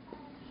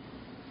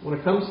When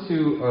it comes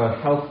to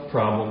health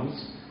problems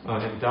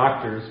and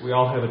doctors, we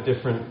all have a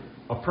different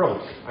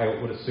approach, I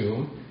would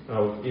assume.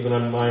 Even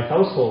on my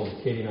household,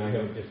 Katie and I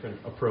have a different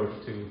approach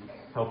to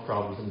health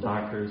problems and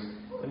doctors.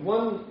 And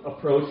one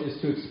approach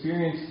is to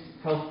experience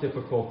health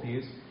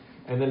difficulties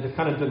and then to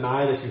kind of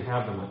deny that you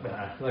have them like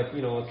that. Like,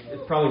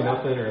 it's probably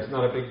nothing or it's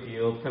not a big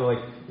deal. It's kind of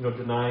like,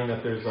 denying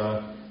that there's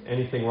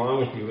anything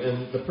wrong with you.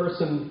 And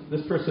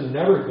this person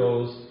never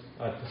goes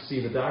to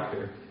see the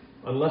doctor.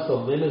 Unless a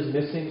limb is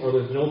missing or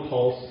there's no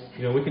pulse,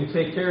 we can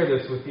take care of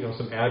this with,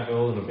 some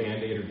Advil and a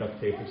Band-Aid or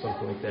duct tape or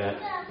something like that.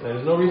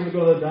 There's no reason to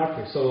go to the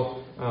doctor. So,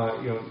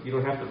 you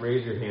don't have to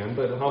raise your hand.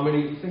 But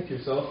think to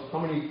yourself, how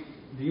many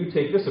do you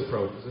take this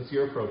approach? Is this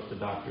your approach to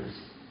doctors?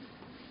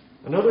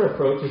 Another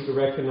approach is to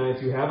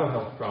recognize you have a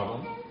health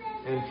problem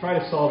and try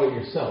to solve it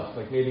yourself.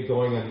 Like maybe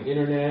going on the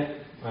internet,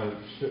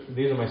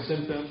 these are my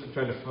symptoms, and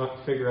trying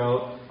to figure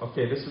out,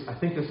 okay, I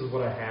think this is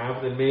what I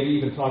have. Then maybe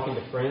even talking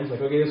to friends,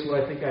 like, okay, this is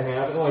what I think I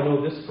have. Oh, I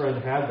know this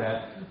friend had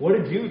that. What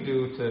did you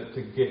do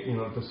to get,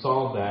 to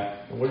solve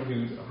that? And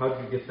how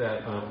did you get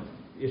that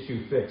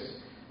issue fixed?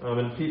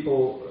 And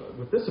people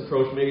with this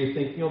approach maybe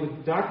think,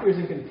 the doctor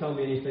isn't going to tell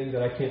me anything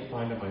that I can't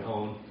find on my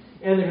own,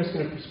 and they're just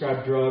going to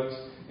prescribe drugs.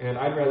 And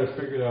I'd rather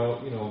figure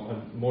out,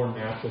 a more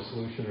natural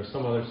solution or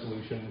some other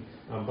solution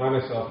by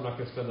myself. I'm not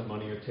going to spend the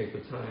money or take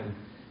the time.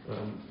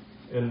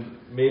 And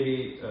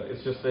maybe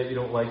it's just that you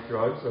don't like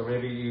drugs, or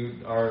maybe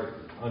you are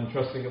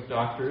untrusting of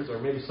doctors, or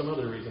maybe some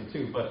other reason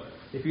too. But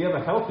if you have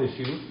a health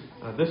issue,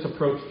 this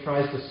approach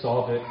tries to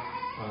solve it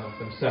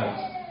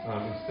themselves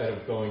instead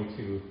of going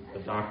to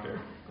the doctor.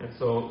 And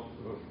so,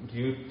 do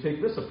you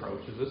take this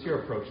approach? Is this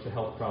your approach to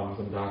health problems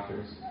and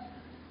doctors?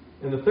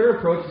 And the third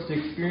approach is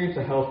to experience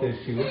a health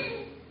issue,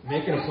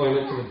 make an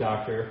appointment to the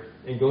doctor,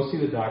 and go see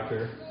the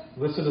doctor.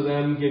 Listen to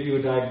them, give you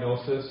a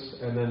diagnosis,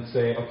 and then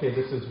say, okay,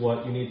 this is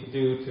what you need to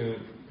do to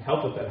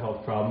help with that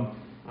health problem.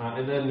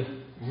 And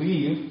then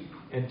leave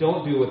and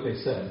don't do what they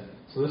said.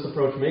 So this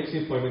approach makes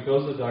the appointment,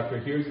 goes to the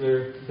doctor, hears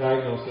their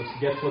diagnosis,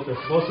 gets what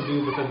they're supposed to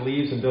do, but then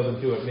leaves and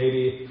doesn't do it.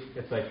 Maybe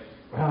it's like,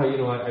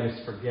 I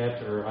just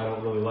forget, or I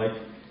don't really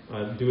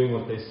like doing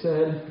what they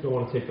said, don't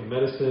want to take the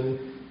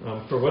medicine.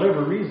 For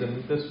whatever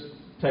reason, this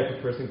type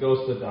of person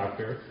goes to the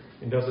doctor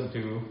and doesn't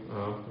do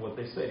what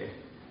they say.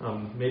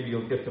 Maybe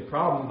you'll get the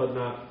problem, but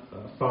not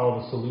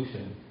follow the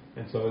solution.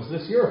 And so is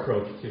this your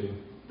approach to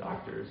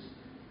doctors?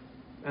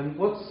 And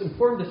what's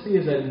important to see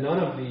is that none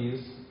of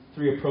these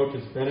three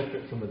approaches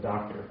benefit from the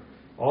doctor.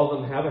 All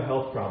of them have a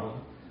health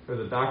problem. There's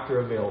a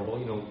doctor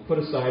available. Put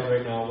aside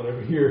right now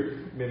whatever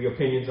your maybe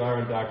opinions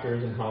are on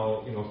doctors and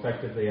how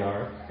effective they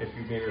are. If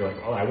you maybe are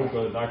like, I won't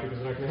go to the doctor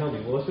because they're not going to help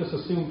me. Well, let's just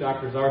assume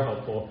doctors are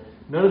helpful.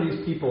 None of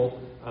these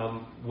people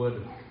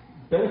would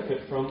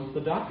benefit from the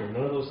doctor.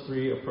 None of those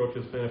three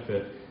approaches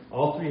benefit.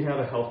 All three have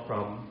a health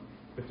problem,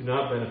 but do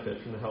not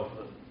benefit from the help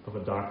of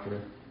a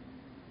doctor.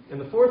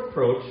 And the fourth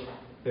approach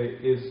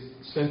is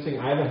sensing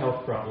I have a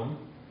health problem,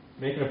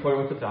 make an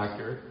appointment with the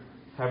doctor,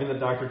 having the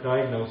doctor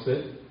diagnose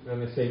it, and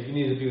they say, you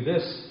need to do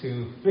this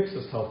to fix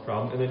this health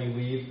problem, and then you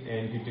leave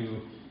and you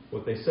do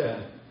what they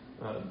said.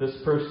 This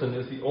person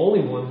is the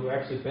only one who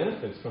actually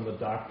benefits from the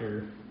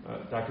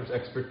doctor's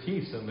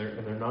expertise and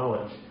their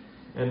knowledge.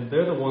 And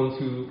they're the ones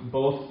who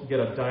both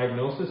get a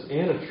diagnosis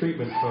and a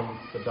treatment from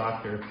the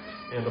doctor.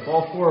 And of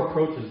all four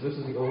approaches, this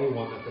is the only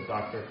one that the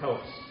doctor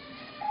helps.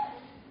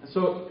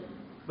 So,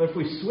 but if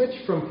we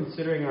switch from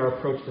considering our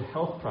approach to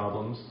health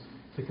problems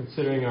to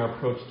considering our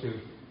approach to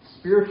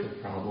spiritual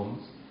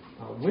problems,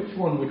 which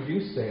one would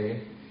you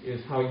say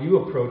is how you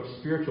approach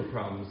spiritual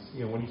problems?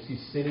 When you see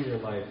sin in your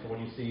life, or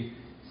when you see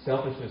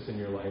selfishness in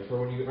your life,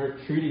 or when you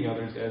aren't treating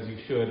others as you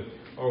should,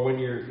 or when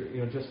you're,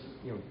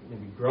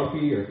 maybe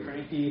grumpy or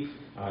cranky,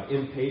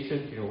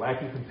 impatient,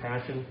 lacking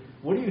compassion.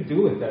 What do you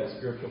do with that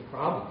spiritual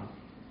problem?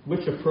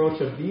 Which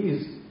approach of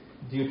these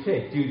do you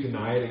take? Do you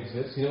deny it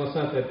exists? It's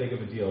not that big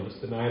of a deal. Just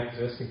deny it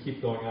exists and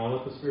keep going on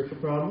with the spiritual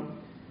problem.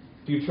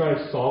 Do you try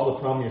to solve the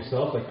problem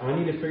yourself? Like, I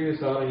need to figure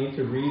this out. I need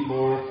to read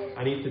more.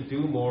 I need to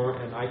do more,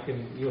 and I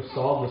can,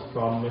 solve this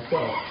problem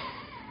myself.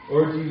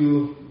 Or do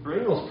you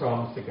bring those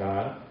problems to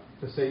God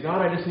to say,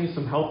 God, I just need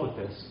some help with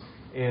this.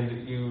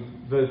 And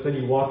then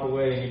you walk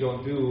away and you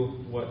don't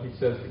do what He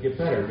says to get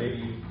better.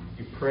 Maybe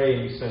you pray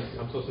and you sense,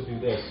 I'm supposed to do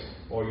this.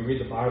 Or you read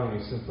the Bible and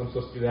you sense, I'm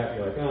supposed to do that. And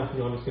you're like,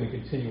 I'm just going to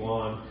continue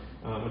on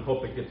and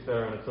hope it gets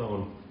better on its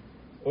own.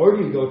 Or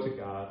do you go to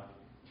God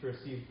to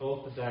receive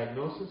both the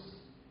diagnosis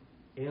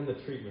and the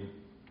treatment?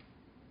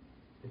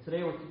 And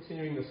today we're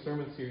continuing the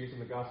sermon series in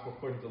the Gospel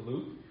according to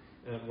Luke,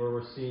 where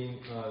we're seeing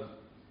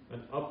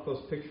an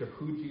up-close picture of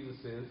who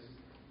Jesus is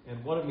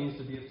and what it means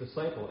to be His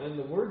disciple. And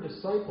the word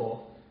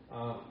disciple,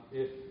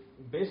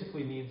 it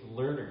basically means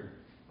learner,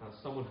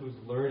 someone who's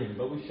learning.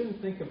 But we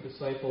shouldn't think of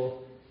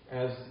disciple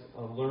as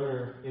a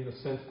learner in the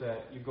sense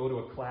that you go to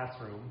a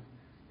classroom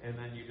and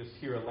then you just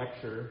hear a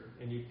lecture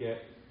and you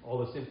get all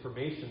this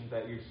information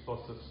that you're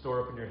supposed to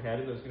store up in your head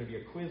and there's going to be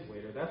a quiz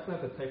later. That's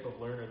not the type of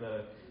learner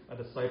that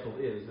a disciple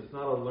is. It's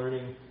not a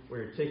learning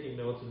where you're taking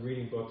notes and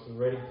reading books and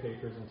writing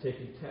papers and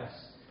taking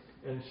tests.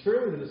 And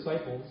surely the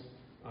disciples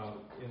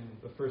in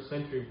the first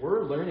century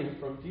were learning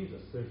from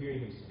Jesus. They're hearing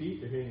him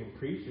speak, they're hearing him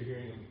preach, they're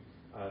hearing him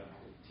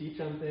teach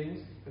on things.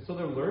 And so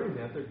they're learning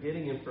that, they're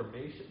getting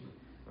information.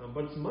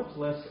 But it's much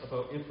less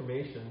about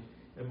information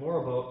and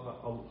more about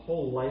a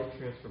whole life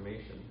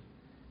transformation.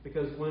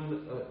 Because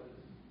when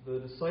the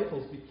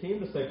disciples became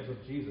disciples of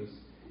Jesus,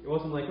 it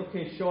wasn't like,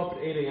 okay, show up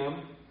at 8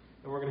 a.m.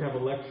 and we're going to have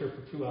a lecture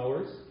for 2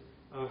 hours,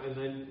 and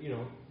then,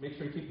 make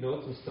sure you keep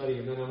notes and study,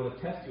 and then I'm going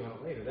to test you on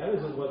it later. That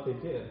isn't what they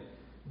did.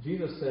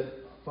 Jesus said,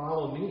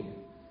 follow me.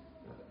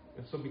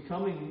 And so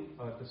becoming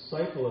a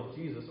disciple of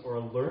Jesus or a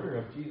learner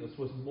of Jesus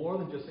was more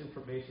than just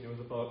information. It was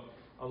about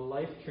a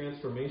life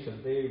transformation.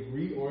 They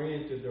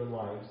reoriented their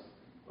lives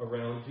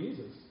around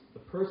Jesus, the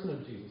person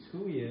of Jesus,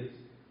 who he is,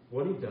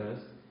 what he does,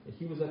 and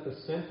he was at the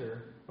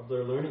center of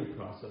their learning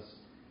process.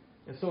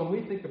 And so when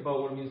we think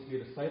about what it means to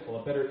be a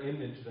disciple, a better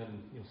image than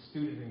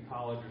student in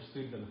college or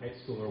student in high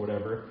school or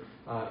whatever,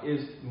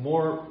 is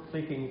more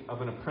thinking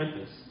of an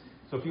apprentice.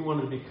 So if you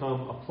wanted to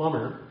become a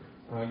plumber,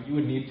 you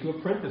would need to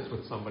apprentice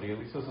with somebody. At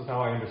least this is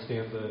how I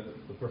understand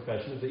the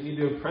profession, is that you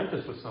need to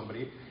apprentice with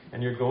somebody,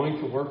 and you're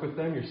going to work with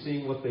them, you're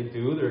seeing what they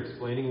do, they're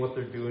explaining what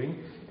they're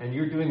doing, and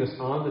you're doing this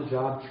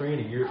on-the-job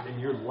training.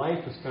 Your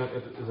life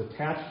is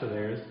attached to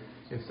theirs,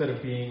 instead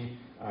of being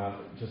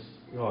just,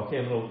 okay,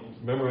 I'm going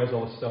to memorize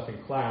all this stuff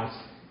in class,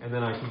 and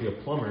then I can be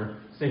a plumber.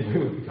 Same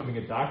way with becoming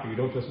a doctor. You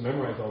don't just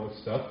memorize all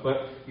this stuff,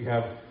 but you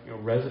have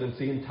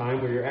residency and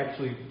time where you're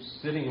actually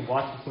sitting and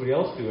watching somebody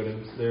else do it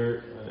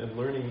and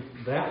learning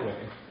that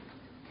way.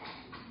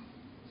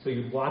 So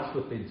you'd watch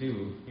what they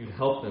do. You'd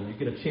help them. You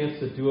get a chance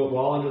to do it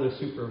while under their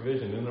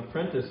supervision. An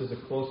apprentice is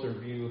a closer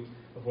view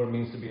of what it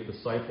means to be a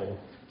disciple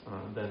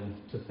than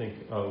to think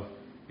of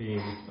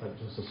being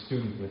just a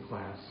student in a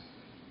class.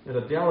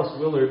 And Dallas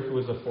Willard, who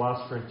was a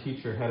philosopher and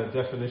teacher, had a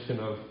definition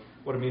of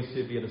what it means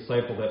to be a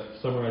disciple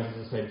that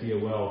summarizes this idea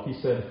well. He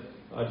said,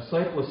 a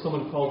disciple is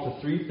someone called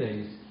to three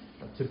things: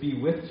 to be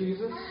with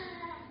Jesus,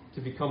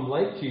 to become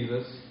like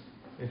Jesus,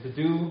 and to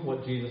do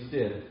what Jesus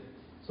did.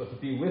 So to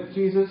be with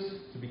Jesus,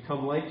 to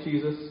become like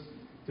Jesus,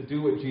 to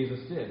do what Jesus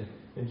did.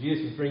 And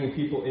Jesus is bringing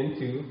people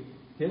into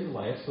his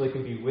life so they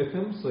can be with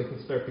him, so they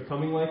can start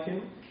becoming like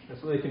him, and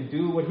so they can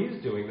do what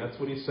he's doing. That's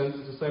what he sends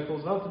his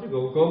disciples out to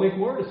do. Go make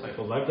more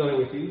disciples. I've done it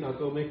with you, now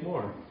go make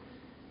more.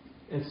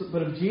 And so,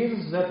 but if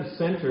Jesus is at the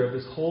center of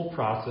this whole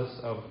process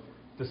of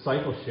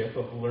discipleship,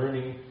 of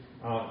learning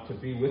to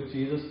be with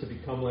Jesus, to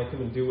become like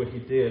him and do what he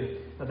did,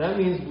 that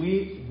means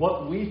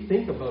what we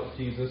think about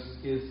Jesus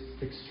is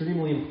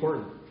extremely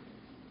important.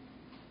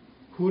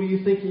 Who do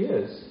you think he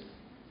is?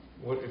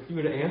 If you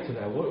were to answer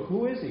that,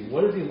 who is he?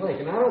 What is he like?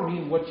 And I don't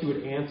mean what you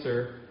would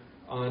answer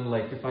on,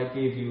 like, if I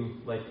gave you,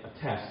 like,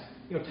 a test.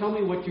 Tell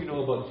me what you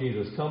know about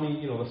Jesus. Tell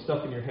me, the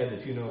stuff in your head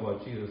that you know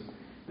about Jesus.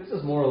 This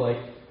is more like,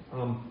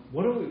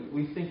 what do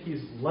we think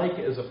he's like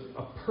as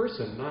a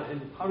person?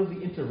 And how does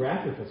he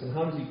interact with us? And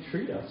how does he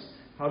treat us?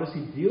 How does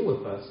he deal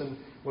with us? And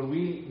when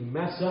we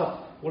mess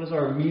up, what is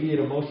our immediate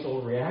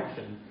emotional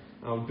reaction?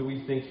 Do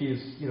we think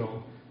he's,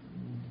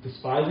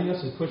 despising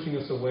us and pushing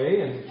us away?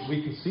 And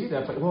we can see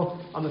that. But,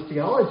 on the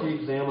theology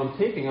exam I'm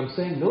taking, I'm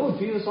saying, no,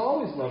 Jesus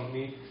always loved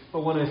me.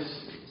 But when I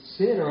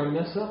sin or I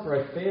mess up or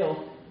I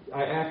fail,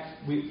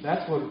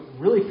 that's what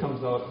really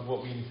comes out of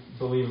what we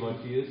believe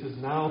about Jesus, is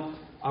now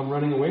I'm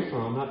running away from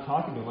him. I'm not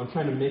talking to him. I'm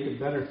trying to make it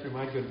better through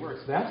my good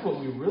works. That's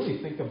what we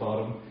really think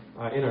about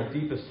him in our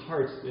deepest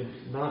hearts,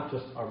 and not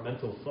just our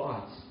mental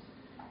thoughts.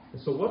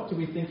 And so what do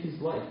we think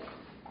he's like?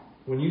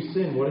 When you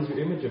sin, what is your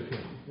image of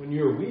him? When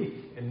you're weak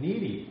and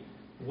needy,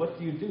 what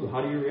do you do?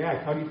 How do you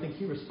react? How do you think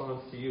he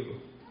responds to you?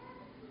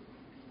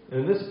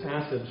 And in this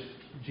passage,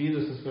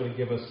 Jesus is going to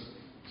give us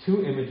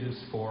two images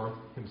for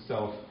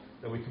himself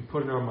that we can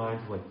put in our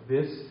minds, like,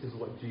 this is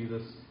what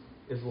Jesus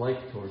is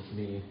like towards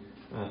me.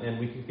 And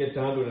we can get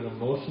down to an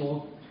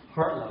emotional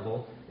heart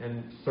level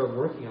and start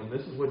working on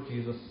this is what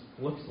Jesus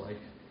looks like.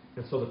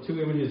 And so the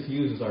two images he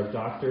uses are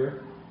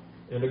doctor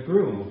and a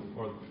groom,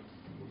 or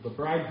the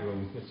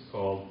bridegroom, it's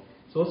called.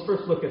 So let's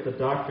first look at the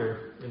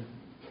doctor in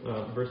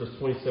verses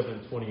 27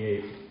 and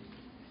 28.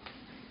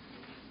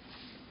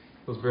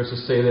 Those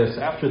verses say this: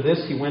 After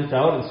this he went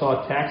out and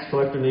saw a tax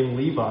collector named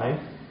Levi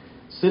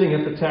sitting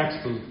at the tax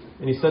booth.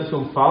 And he said to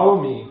him,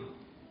 "Follow me."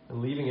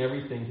 And leaving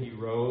everything, he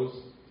rose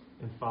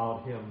and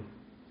followed him.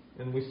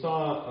 And we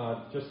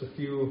saw just a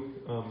few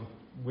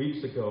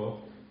weeks ago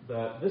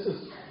that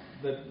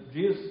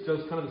Jesus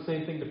does kind of the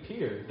same thing to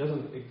Peter. He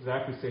doesn't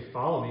exactly say,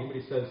 "Follow me," but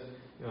he says,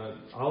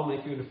 "I'll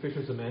make you into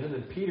fishers of men." And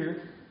then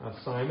Peter,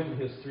 Simon,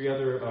 and his three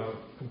other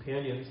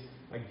companions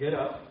get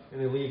up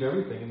and they leave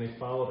everything and they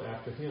followed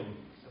after him.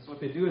 So what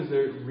they do is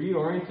they're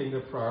reorienting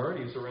their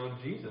priorities around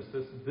Jesus.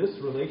 This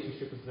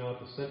relationship is now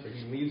at the center.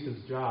 He leaves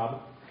his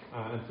job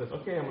and says,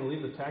 "Okay, I'm going to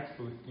leave the tax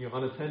booth,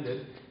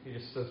 unattended." He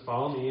just says,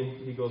 "Follow me,"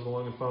 and he goes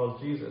along and follows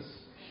Jesus.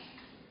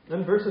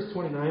 Then verses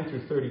 29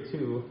 through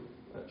 32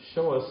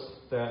 show us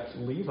that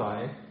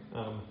Levi,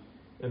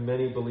 and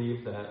many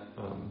believe that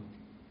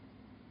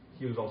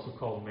he was also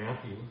called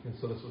Matthew, and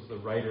so this was the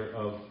writer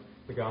of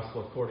the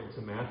Gospel according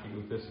to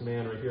Matthew. This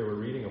man right here we're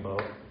reading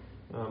about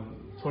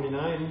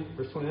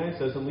Verse 29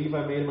 says, "And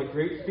Levi made him a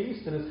great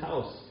feast in his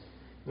house.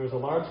 There was a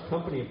large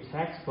company of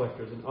tax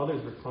collectors and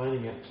others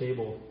reclining at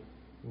table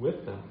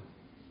with them."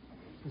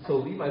 And so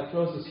Levi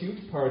throws this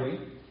huge party,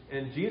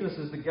 and Jesus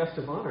is the guest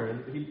of honor.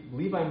 And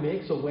Levi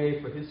makes a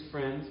way for his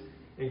friends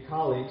and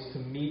colleagues to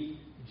meet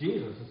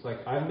Jesus. It's like,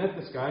 I've met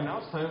this guy, now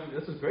it's time,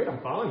 this is great, I'm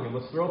following him,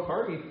 let's throw a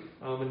party,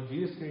 and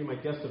Jesus can be my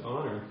guest of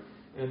honor.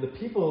 And the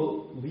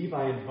people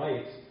Levi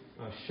invites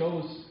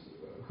shows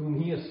whom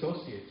he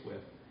associates with.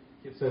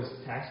 It says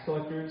tax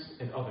collectors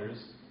and others,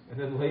 and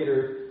then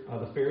later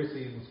the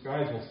Pharisees and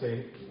scribes will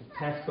say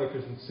tax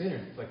collectors and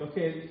sinners. It's like,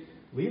 okay,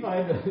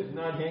 Levi is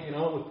not hanging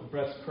out with the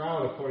best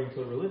crowd according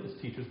to the religious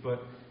teachers,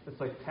 but it's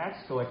like tax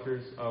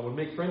collectors would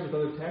make friends with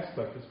other tax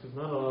collectors because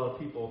not a lot of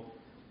people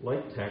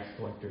like tax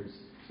collectors.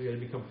 So you got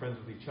to become friends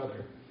with each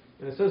other.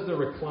 And it says they're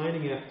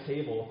reclining at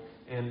table,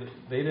 and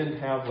they didn't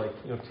have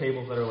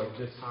tables that are like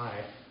this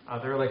high.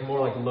 They're like more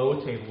like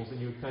low tables, and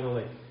you would kind of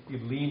like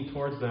you'd lean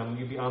towards them.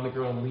 You'd be on the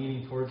ground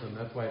leaning towards them.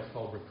 That's why it's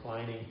called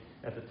reclining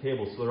at the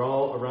table. So they're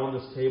all around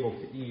this table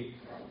to eat.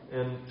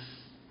 And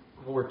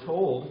what we're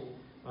told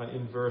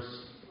in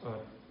verse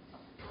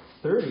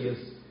 30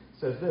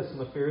 says this: "And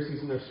the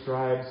Pharisees and their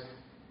scribes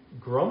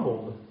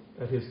grumbled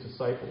at his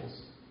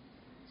disciples,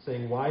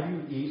 saying, 'Why do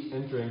you eat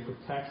and drink with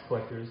tax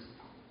collectors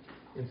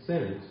and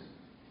sinners?'"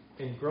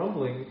 And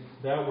grumbling,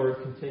 that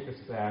word can take us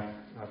back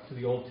to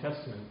the Old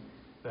Testament,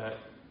 that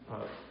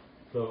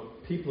the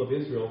people of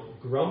Israel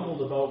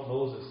grumbled about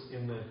Moses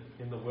in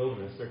the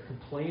wilderness. They're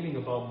complaining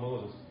about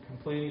Moses,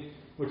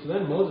 which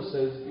then Moses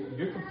says,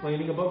 you're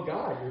complaining about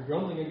God. You're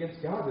grumbling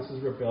against God. This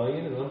is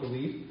rebellion and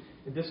unbelief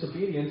and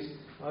disobedience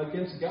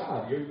against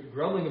God. You're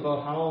grumbling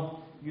about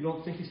how you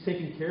don't think he's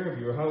taking care of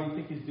you or how you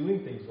think he's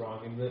doing things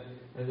wrong.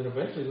 And then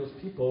eventually those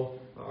people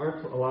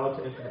aren't allowed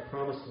to enter the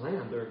promised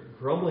land. They're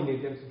grumbling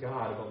against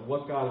God about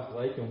what God is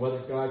like and whether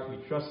God can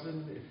be trusted,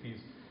 if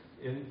he's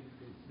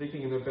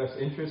thinking in their best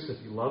interest, if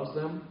he loves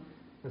them.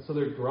 And so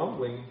they're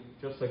grumbling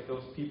just like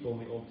those people in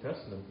the Old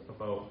Testament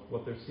about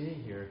what they're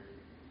seeing here.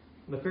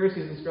 And the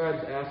Pharisees and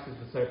scribes ask his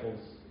disciples,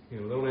 they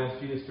don't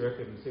ask Jesus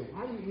directly, they say,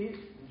 "Why do you eat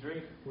and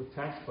drink with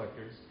tax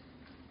collectors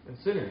and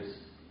sinners?"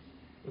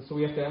 And so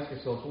we have to ask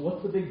ourselves, well,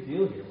 what's the big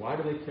deal here? Why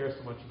do they care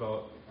so much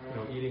about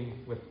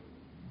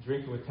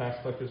drinking with tax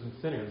collectors and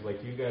sinners?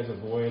 Like, do you guys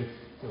avoid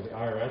the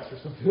IRS or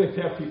something like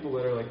that? People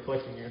that are like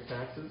collecting your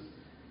taxes?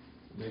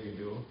 Maybe you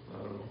do.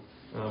 I don't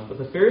know. But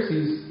the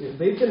Pharisees,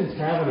 they didn't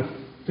have an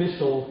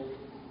official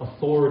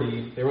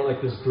authority. They weren't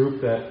like this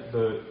group that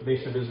the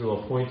nation of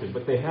Israel appointed,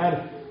 but they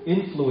had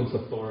influence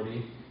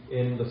authority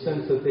in the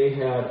sense that they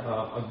had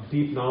a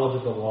deep knowledge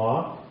of the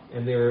law,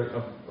 and they're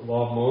a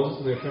law of Moses,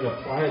 and they're trying to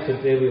apply it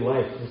to daily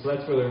life. And so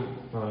that's where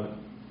their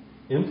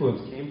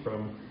influence came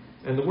from.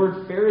 And the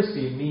word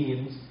Pharisee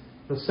means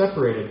the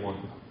separated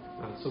one.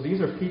 So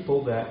these are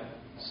people that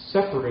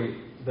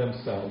separate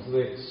themselves.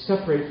 They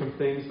separate from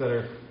things that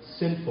are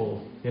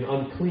sinful and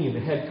unclean.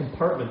 They had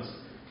compartments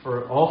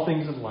for all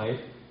things in life,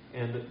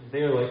 and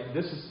they're like,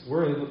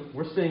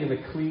 we're staying in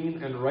the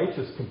clean and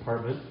righteous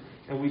compartment,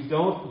 and we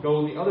don't go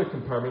in the other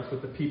compartments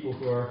with the people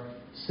who are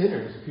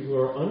sinners, the people who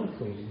are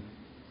unclean.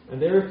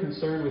 And they're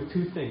concerned with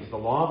two things: the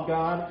law of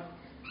God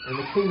and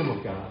the kingdom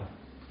of God.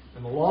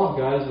 And the law of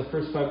God is the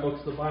first 5 books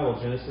of the Bible: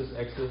 Genesis,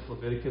 Exodus,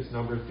 Leviticus,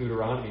 Numbers,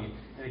 Deuteronomy.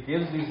 And it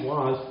gives these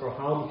laws for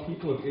how the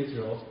people of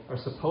Israel are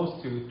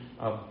supposed to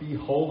be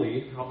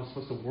holy, how they're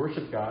supposed to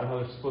worship God, how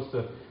they're supposed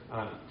to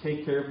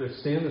take care of their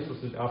sin. They're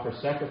supposed to offer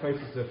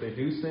sacrifices if they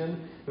do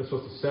sin. They're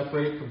supposed to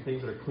separate from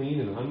things that are clean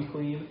and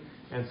unclean.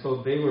 And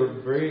so they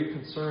were very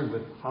concerned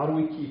with how do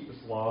we keep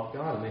this law of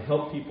God. And they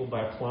helped people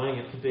by applying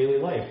it to daily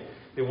life.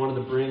 They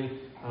wanted to bring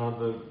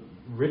the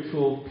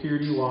ritual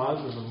purity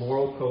laws or the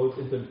moral codes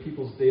into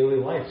people's daily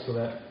life so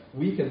that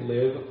we can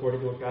live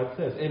according to what God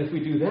says. And if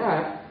we do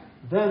that,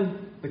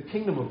 then the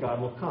kingdom of God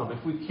will come.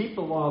 If we keep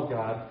the law of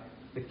God,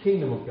 the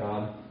kingdom of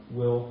God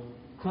will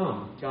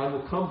come. God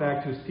will come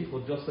back to his people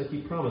just like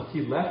he promised.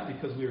 He left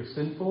because we were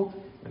sinful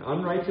and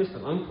unrighteous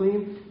and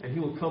unclean, and he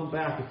will come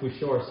back if we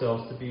show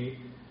ourselves to be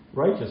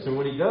righteous. And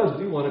when he does,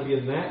 we want to be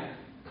in that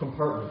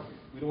compartment.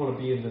 We don't want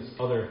to be in this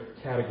other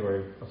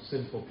category of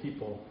sinful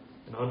people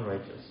and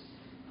unrighteous.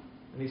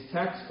 And these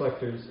tax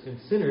collectors and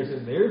sinners,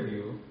 in their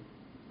view,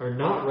 are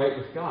not right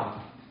with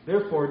God.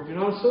 Therefore, do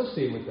not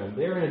associate with them.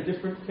 They are in a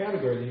different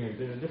category than you.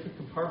 They're in a different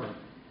compartment.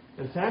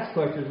 And tax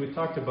collectors, we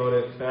talked about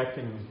it back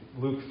in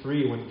Luke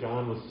 3 when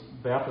John the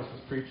Baptist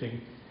was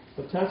preaching.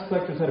 But tax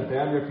collectors had a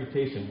bad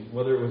reputation,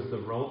 whether it was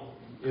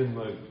in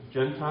the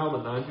Gentile,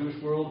 the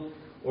non-Jewish world,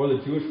 or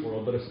the Jewish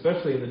world, but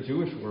especially in the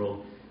Jewish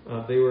world.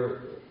 They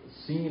were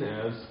seen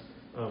as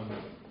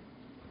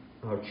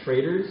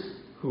traitors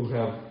who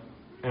have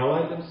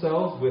allied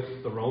themselves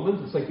with the Romans.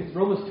 It's like these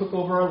Romans took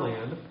over our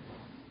land,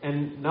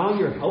 and now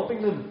you're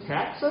helping them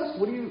tax us?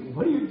 What are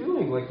you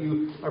doing? Like,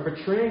 you are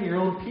betraying your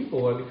own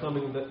people by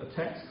becoming a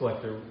tax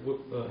collector,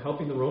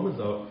 helping the Romans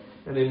out.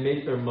 And they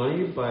make their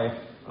money by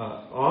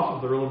off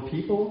of their own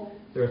people.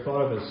 They're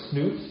thought of as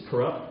snoops,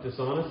 corrupt,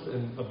 dishonest,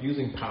 and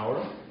abusing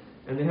power.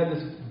 And they have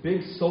this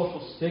big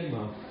social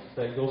stigma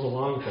that goes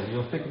along with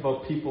them. Think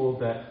about people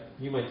that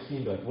you might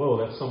seem like, whoa,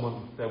 that's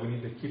someone that we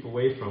need to keep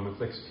away from. It's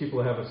like people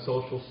that have a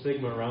social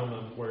stigma around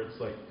them where it's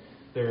like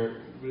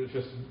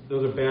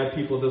those are bad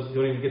people, don't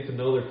even get to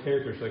know their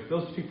characters. Like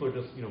those people are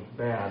just,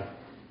 bad.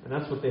 And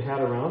that's what they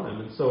had around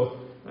them.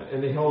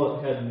 And they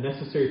all had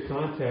necessary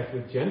contact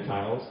with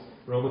Gentiles,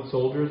 Roman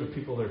soldiers or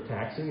people they're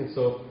taxing, and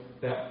so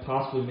that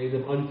possibly made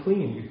them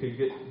unclean. You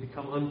could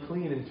become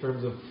unclean in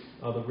terms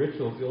of the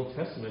rituals of the Old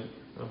Testament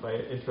by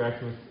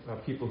interacting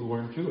with people who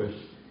weren't Jewish.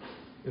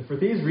 And for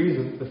these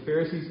reasons, the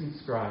Pharisees and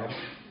scribes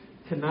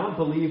cannot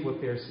believe what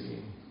they're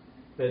seeing,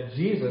 that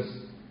Jesus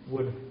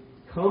would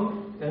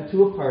come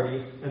to a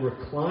party and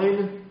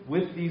recline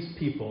with these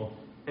people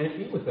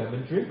and eat with them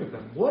and drink with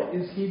them. What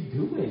is he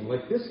doing?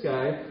 Like, this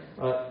guy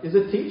is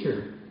a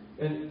teacher.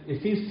 And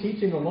if he's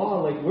teaching the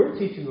law like we're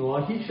teaching the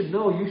law, he should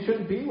know you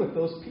shouldn't be with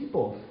those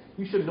people.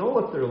 You should know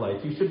what they're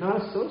like. You should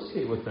not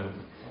associate with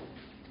them.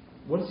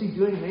 What is he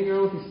doing hanging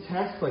around with these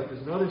tax collectors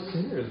and other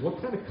sinners?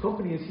 What kind of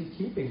company is he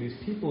keeping? These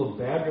people of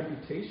bad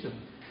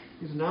reputation.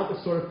 These are not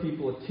the sort of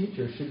people a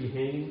teacher should be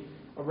hanging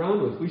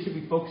around with. We should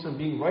be focused on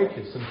being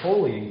righteous and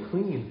holy and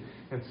clean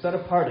and set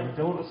apart, and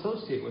don't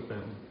associate with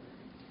them.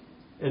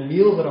 And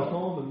meals at a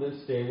home in this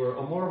day were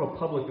more of a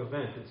public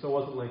event. And so it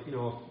wasn't like,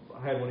 if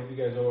I had one of you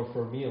guys over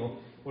for a meal,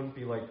 it wouldn't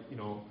be like,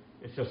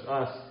 it's just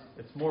us.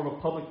 It's more of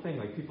a public thing.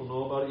 Like, people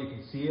know about it, you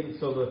can see it. And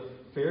so the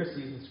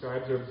Pharisees and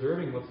scribes are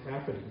observing what's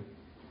happening.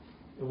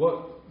 And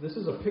what this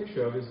is a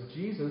picture of is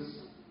Jesus,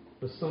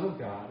 the Son of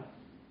God,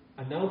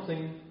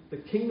 announcing the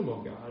kingdom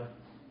of God.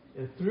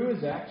 And through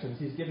his actions,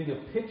 he's giving a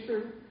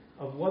picture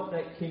of what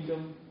that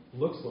kingdom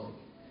looks like.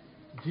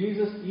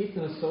 Jesus eats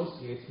and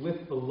associates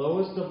with the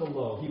lowest of the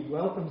low. He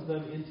welcomes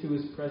them into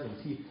his presence.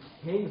 He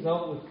hangs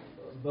out with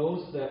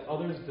those that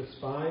others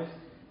despise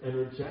and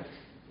reject.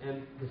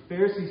 And the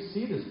Pharisees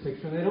see this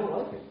picture and they don't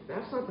like it.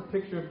 That's not the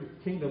picture of the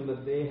kingdom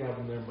that they have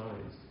in their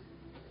minds.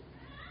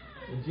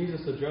 And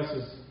Jesus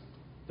addresses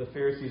the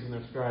Pharisees and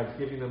their scribes,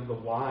 giving them the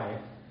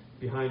why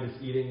behind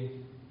his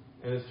eating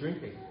and his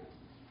drinking.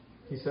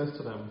 He says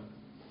to them,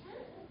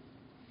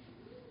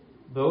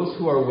 "Those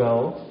who are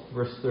well,"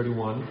 verse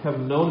 31, "have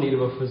no need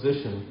of a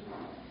physician,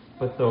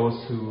 but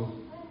those who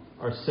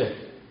are sick."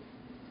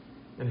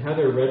 And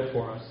Heather read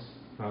for us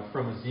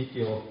from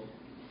Ezekiel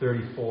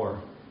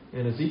 34.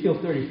 In Ezekiel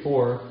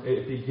 34,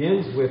 it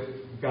begins with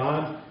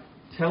God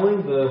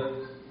telling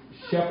the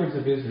shepherds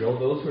of Israel,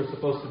 those who are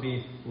supposed to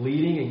be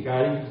leading and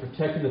guiding and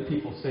protecting the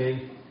people,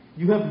 saying,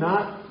 "You have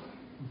not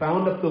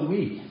bound up the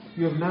weak.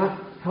 You have not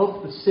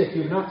helped the sick.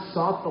 You have not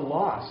sought the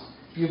lost.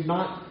 You have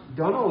not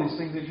done all these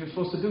things that you're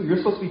supposed to do. You're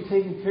supposed to be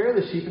taking care of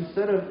the sheep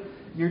instead of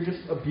you're just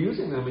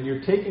abusing them and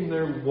you're taking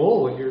their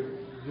wool and you're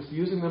just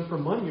using them for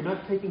money. You're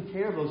not taking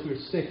care of those who are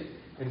sick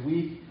and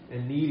weak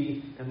and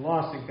needy and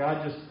lost." And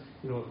God just,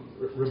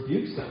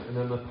 rebukes them. And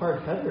then the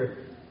part Heather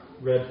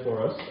read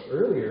for us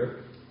earlier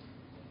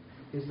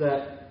is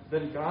that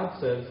then God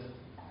says,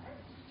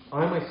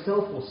 "I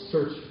myself will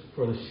search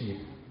for the sheep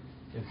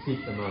and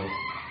seek them out."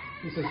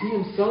 He says he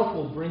himself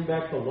will bring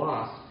back the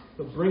lost.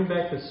 He'll bring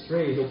back the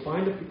stray. He'll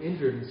bind up the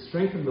injured and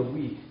strengthen the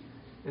weak.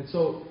 And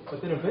so,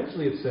 but then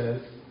eventually it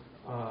says,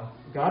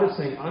 God is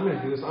saying, "I'm going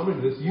to do this, I'm going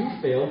to do this. You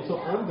failed, so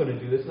I'm going to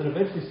do this." And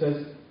eventually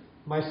says,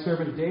 "My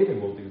servant David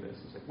will do this."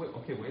 It's like,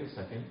 wait a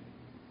second.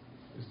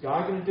 Is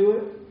God going to do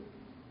it?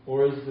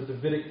 Or is the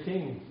Davidic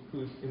king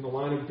who's in the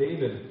line of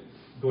David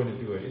going to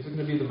do it? Is it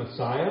going to be the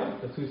Messiah?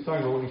 That's who he's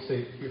talking about when he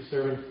says, "Your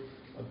servant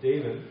of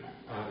David."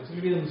 Is it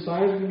going to be the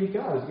Messiah? Is it going to be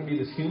God? Is it going to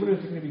be this human or is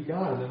it going to be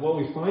God? And then what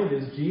we find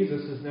is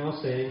Jesus is now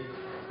saying,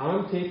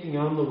 "I'm taking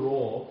on the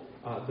role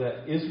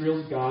that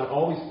Israel's God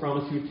always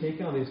promised he would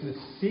take on. He's going to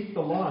seek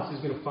the lost.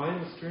 He's going to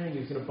find the straying.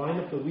 He's going to bind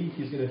up the weak.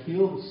 He's going to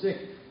heal the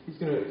sick. He's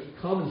going to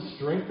come and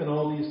strengthen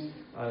all these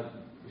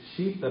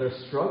sheep that are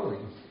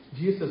struggling."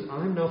 Jesus says,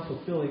 "I'm now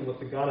fulfilling what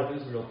the God of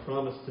Israel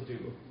promised to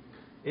do."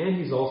 And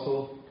he's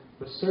also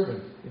the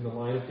servant in the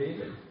line of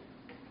David.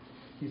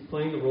 He's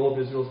playing the role of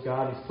Israel's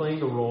God. He's playing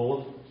the role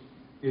of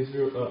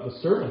Israel, the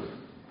servant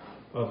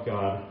of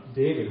God,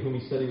 David, whom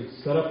he said he would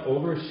set up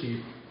over his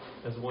sheep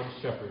as one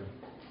shepherd.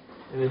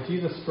 And then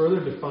Jesus further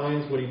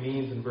defines what he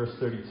means in verse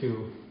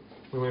 32.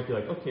 We might be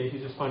like, okay,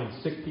 he's just finding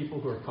sick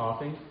people who are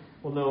coughing.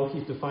 Well, no,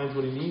 he defines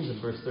what he means in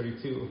verse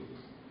 32.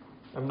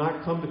 "I've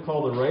not come to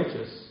call the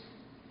righteous,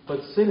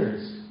 but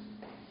sinners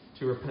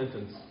to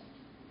repentance."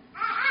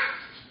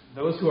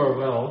 Those who are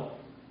well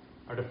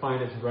are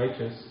defined as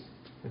righteous.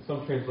 In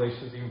some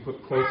translations, even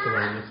put quotes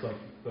around this, like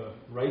the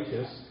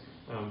righteous,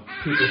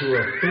 people who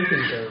are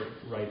thinking they're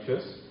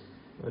righteous.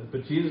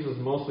 But Jesus is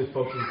mostly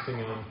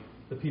focusing on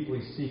the people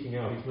he's seeking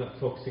out. He's not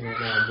focusing right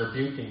now on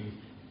rebuking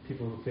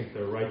people who think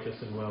they're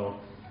righteous and well.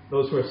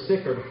 Those who are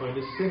sick are defined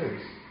as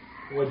sinners.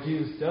 And what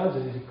Jesus does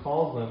is he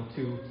calls them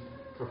to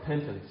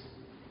repentance.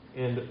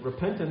 And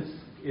repentance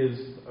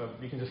is,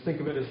 you can just think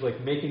of it as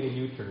like making a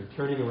U-turn,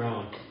 turning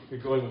around.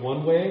 You're going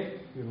one way,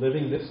 you're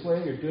living this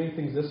way, you're doing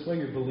things this way,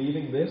 you're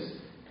believing this.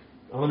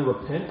 I'm going to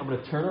repent, I'm going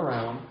to turn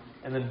around.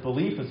 And then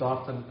belief is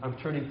often, I'm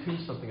turning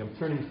to something. I'm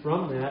turning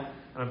from that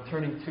and I'm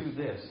turning to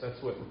this.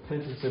 That's what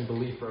repentance and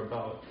belief are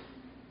about.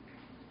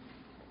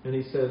 And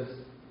he says,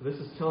 this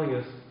is telling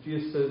us,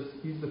 Jesus says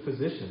he's the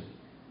physician,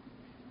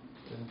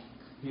 and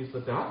he's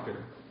the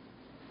doctor.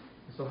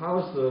 So how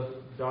is the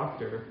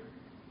doctor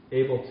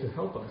able to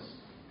help us?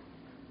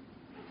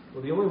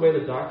 Well, the only way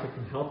the doctor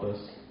can help us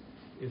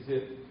is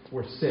if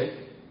we're sick,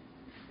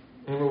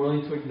 and we're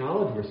willing to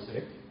acknowledge we're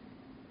sick,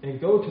 and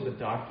go to the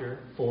doctor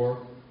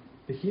for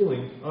the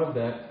healing of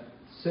that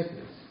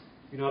sickness.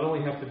 You not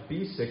only have to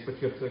be sick,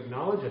 but you have to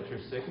acknowledge that you're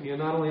sick, and you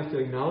not only have to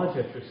acknowledge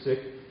that you're sick,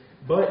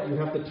 but you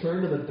have to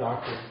turn to the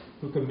doctor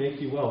who can make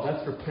you well.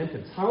 That's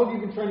repentance. How have you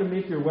been trying to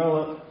make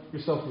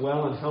yourself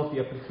well and healthy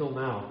up until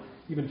now?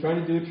 You've been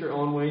trying to do it your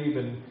own way. You've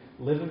been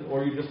living,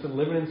 or you've just been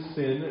living in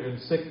sin and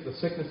the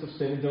sickness of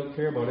sin and don't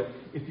care about it.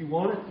 If you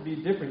want it to be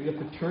different, you have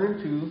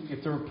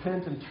to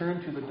repent and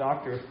turn to the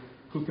doctor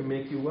who can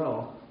make you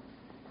well.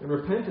 And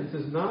repentance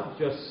is not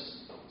just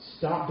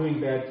stop doing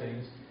bad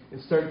things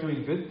and start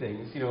doing good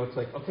things. It's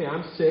like, okay,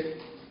 I'm sick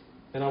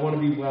and I want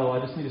to be well.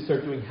 I just need to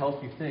start doing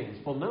healthy things.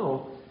 Well,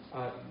 no.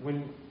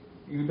 When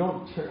you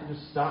don't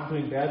just stop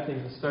doing bad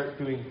things and start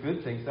doing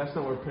good things, that's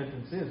not what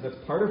repentance is. That's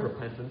part of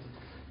repentance.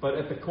 But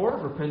at the core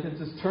of repentance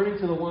is turning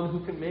to the one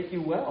who can make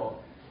you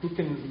well, who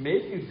can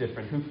make you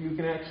different, who you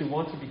can actually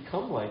want to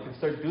become like and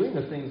start doing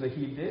the things that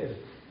he did.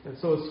 And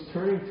so it's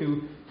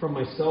turning from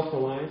my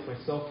self-reliance,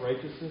 my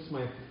self-righteousness,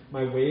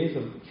 my ways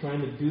of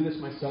trying to do this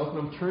myself,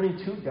 and I'm turning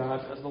to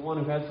God as the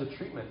one who has the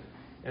treatment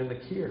and the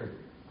cure,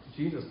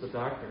 Jesus, the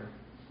doctor.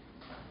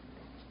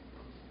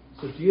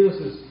 So Jesus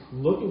is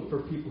looking for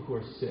people who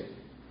are sick,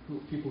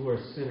 people who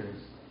are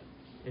sinners.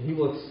 And he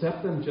will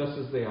accept them just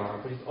as they are,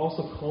 but he's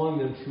also calling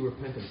them to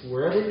repentance.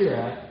 Wherever you're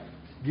at,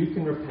 you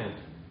can repent.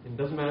 It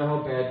doesn't matter how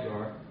bad you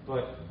are,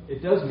 but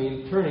it does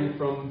mean turning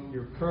from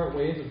your current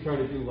ways of trying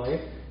to do life,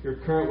 your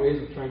current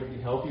ways of trying to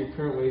be healthy, your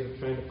current ways of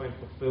trying to find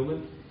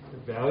fulfillment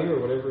and value or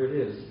whatever it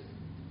is.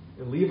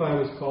 And Levi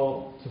was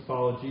called to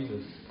follow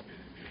Jesus.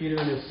 Peter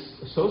and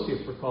his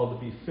associates were called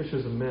to be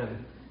fishers of men.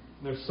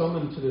 And they're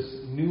summoned to this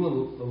new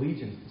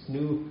allegiance, this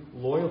new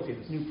loyalty,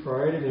 this new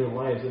priority in their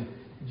lives. And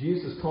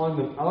Jesus is calling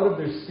them out of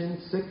their sin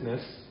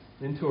sickness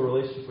into a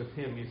relationship with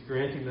him. He's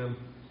granting them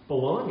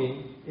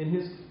belonging in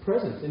his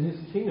presence, in his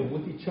kingdom,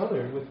 with each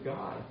other and with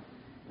God.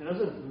 It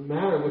doesn't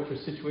matter what your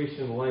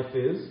situation in life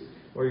is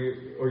or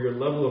your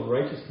level of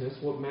righteousness.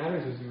 What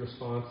matters is your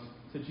response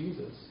to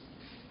Jesus.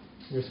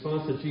 Your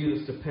response to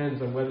Jesus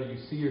depends on whether you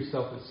see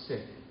yourself as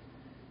sick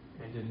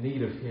and in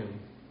need of him.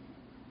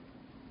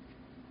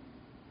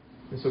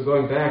 And so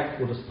going back,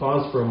 we'll just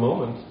pause for a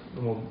moment,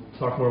 and we'll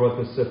talk more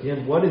about this at the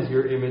end. What is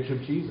your image of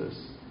Jesus?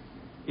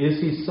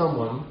 Is he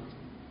someone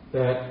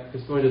that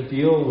is going to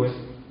deal with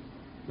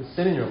the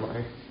sin in your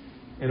life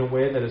in a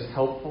way that is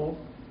helpful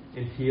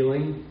and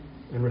healing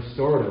and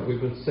restorative? We've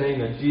been saying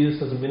that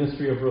Jesus has a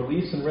ministry of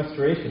release and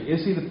restoration.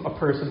 Is he a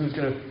person who's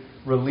going to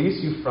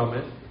release you from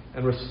it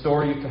and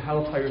restore you to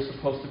health how you're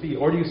supposed to be?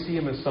 Or do you see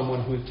him as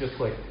someone who's just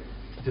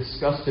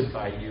disgusted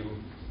by you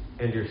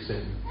and your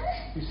sin?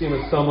 You see him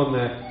as someone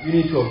that you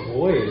need to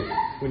avoid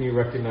when you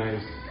recognize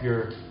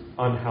your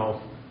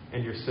unhealth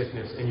and your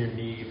sickness and your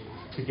need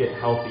to get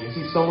healthy. Is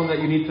he someone that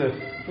you need to,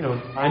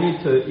 I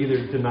need to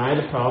either deny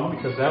the problem,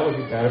 because that would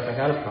be bad if I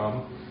had a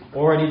problem,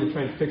 or I need to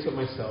try and fix it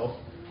myself,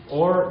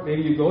 or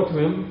maybe you go to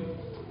him,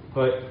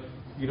 but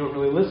you don't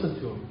really listen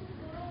to him.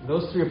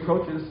 Those three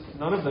approaches,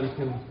 none of them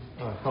can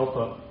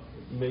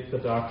make the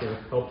doctor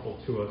helpful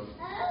to us.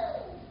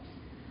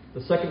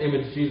 The second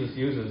image Jesus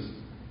uses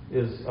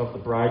is of the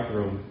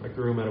bridegroom, a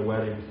groom at a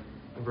wedding,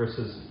 in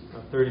verses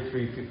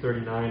 33 through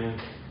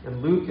 39.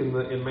 And Luke,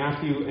 in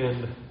Matthew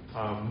and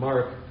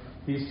Mark,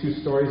 these two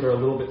stories are a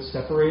little bit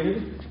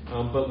separated,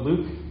 but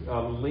Luke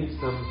links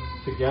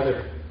them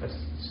together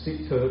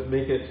to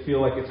make it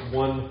feel like it's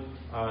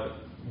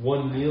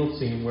one meal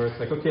scene, where it's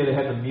like, okay, they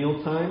had the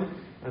meal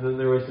time, and then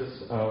there was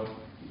this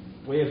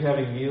way of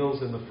having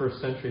meals in the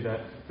first century that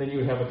then you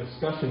would have a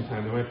discussion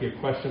time. There might be a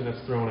question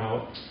that's thrown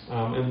out,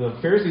 and the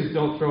Pharisees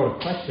don't throw out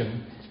a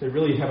question. They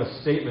really have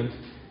a statement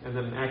and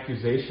then an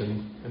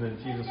accusation, and then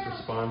Jesus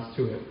responds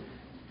to it.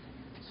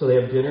 So they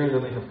have dinner, and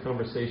then they have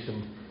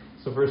conversation.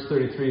 So verse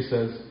 33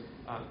 says,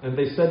 and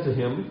they said to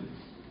him,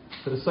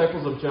 the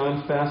disciples of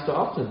John fast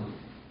often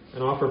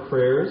and offer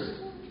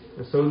prayers,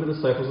 and so do the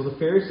disciples of the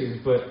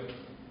Pharisees, but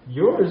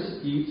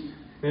yours eat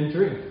and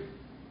drink.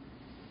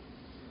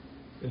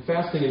 And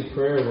fasting and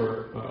prayer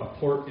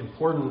were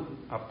important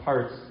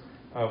parts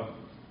of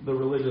the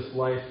religious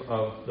life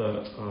of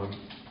the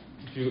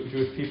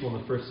Jewish people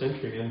in the first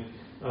century. And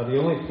the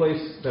only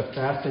place that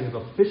fasting is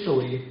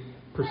officially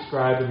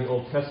prescribed in the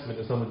Old Testament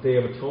is on the Day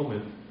of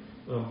Atonement.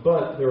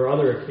 But there are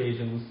other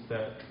occasions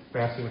that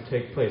fasting would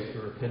take place. If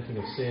you're repenting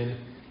of sin,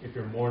 if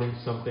you're mourning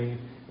something,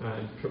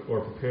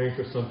 or preparing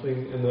for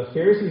something. And the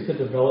Pharisees had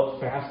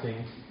developed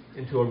fasting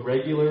into a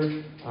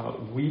regular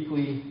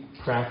weekly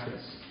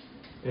practice.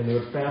 And they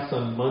would fast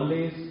on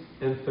Mondays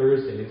and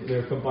Thursdays. And they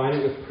would combine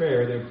it with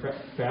prayer. They would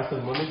fast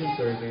on Mondays and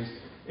Thursdays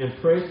and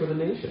pray for the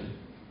nation.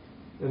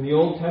 In the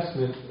Old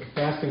Testament,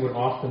 fasting would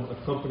often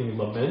accompany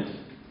lament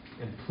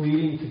and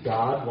pleading to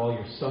God while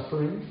you're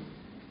suffering.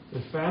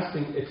 And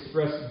fasting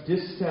expresses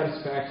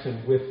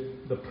dissatisfaction with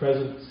the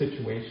present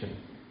situation,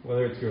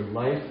 whether it's your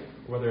life,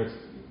 whether it's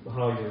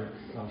how your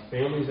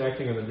family is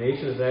acting or the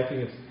nation is acting.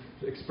 It's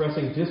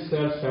expressing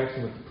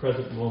dissatisfaction with the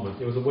present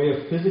moment. It was a way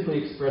of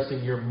physically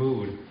expressing your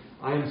mood.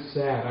 I am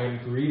sad, I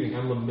am grieving,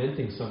 I'm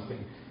lamenting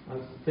something.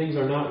 Things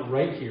are not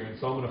right here, and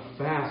so I'm going to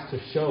fast to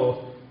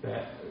show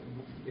that,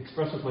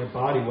 express with my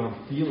body what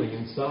I'm feeling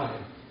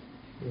inside.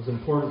 It was an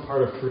important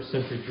part of first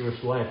century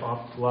Jewish life.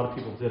 A lot of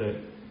people did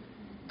it.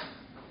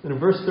 And in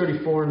verse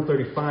 34 and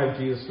 35,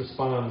 Jesus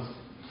responds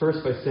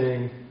first by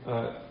saying,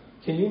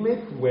 can you make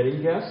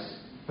wedding guests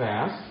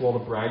fast while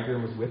the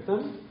bridegroom is with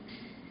them?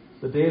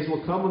 The days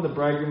will come when the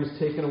bridegroom is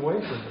taken away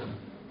from them,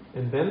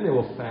 and then they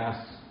will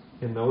fast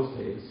in those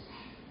days.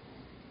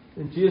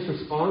 And Jesus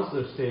responds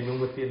to their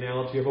statement with the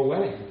analogy of a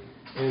wedding.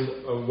 And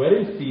a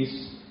wedding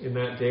feast in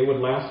that day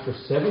would last for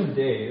 7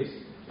 days.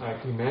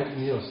 Can you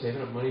imagine,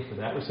 saving up money for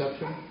that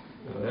reception?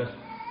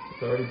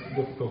 It's already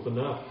difficult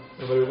enough.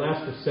 But it would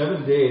last for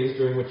 7 days,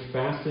 during which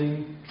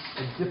fasting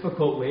and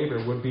difficult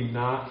labor would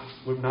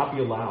not be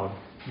allowed.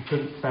 You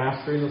couldn't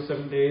fast during those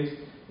 7 days,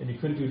 and you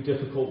couldn't do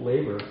difficult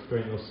labor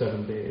during those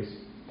 7 days.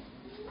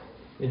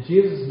 And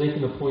Jesus is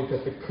making the point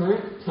that the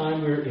current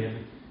time we're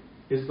in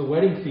is the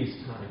wedding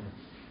feast time.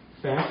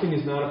 Fasting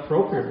is not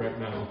appropriate right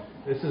now.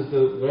 This is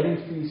the wedding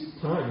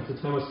feast time. It's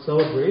a time of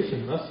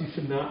celebration. Thus, you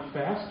should not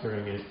fast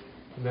during it.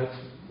 And that's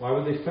why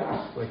would they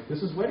fast?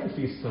 This is wedding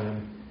feast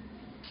time.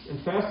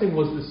 And fasting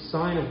was this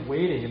sign of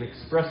waiting and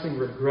expressing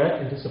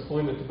regret and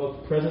disappointment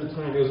about the present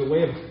time. It was a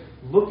way of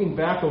looking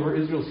back over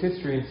Israel's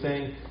history and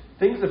saying,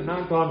 things have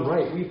not gone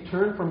right. We've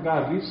turned from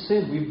God. We've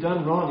sinned. We've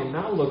done wrong. And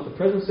now look, the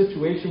present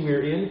situation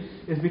we're in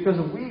is because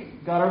we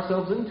got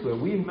ourselves into it.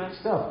 We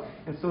messed up.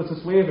 And so it's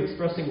this way of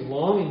expressing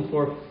longing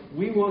for,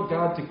 we want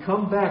God to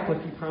come back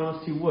like He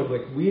promised He would.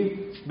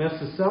 We've messed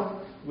this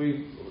up.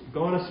 We've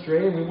gone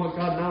astray, and we want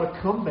God now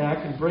to come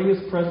back and bring His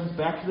presence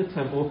back to the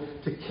temple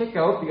to kick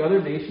out the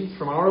other nations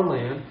from our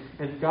land,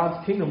 and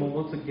God's kingdom will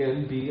once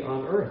again be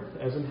on earth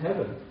as in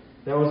heaven.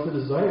 That was the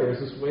desire, is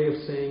this way of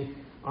saying,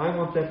 I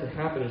want that to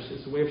happen.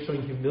 It's a way of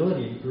showing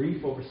humility and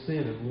grief over sin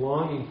and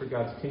longing for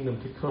God's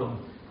kingdom to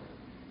come.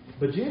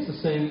 But Jesus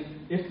is saying,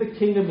 if the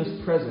kingdom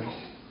is present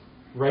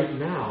right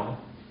now,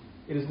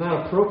 it is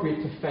not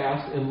appropriate to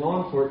fast and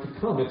long for it to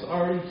come. It's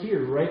already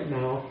here right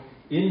now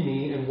in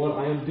me and what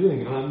I am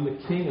doing. I'm the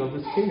king of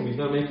this kingdom. He's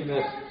not making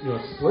that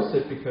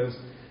explicit because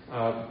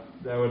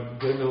that would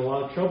get him in a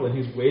lot of trouble. And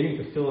he's waiting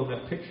to fill in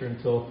that picture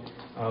until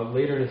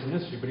later in his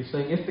ministry. But he's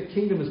saying, if the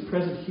kingdom is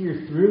present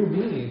here through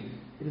me,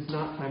 it is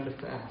not time to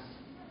fast.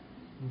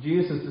 And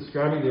Jesus is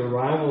describing the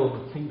arrival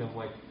of the kingdom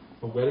like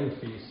a wedding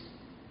feast.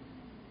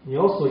 He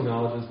also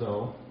acknowledges,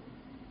 though,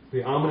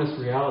 the ominous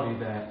reality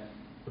that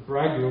the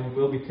bridegroom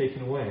will be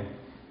taken away.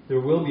 There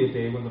will be a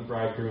day when the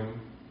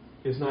bridegroom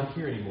is not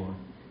here anymore.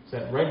 It's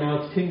that right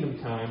now it's kingdom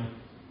time.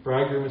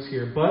 Bridegroom is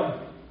here,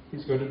 but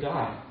he's going to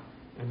die.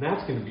 And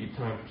that's going to be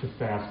time to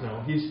fast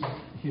now.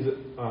 He's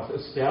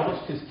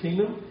established his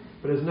kingdom,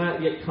 but has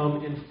not yet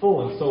come in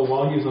full. And so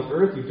while he's on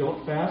earth, you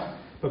don't fast.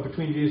 But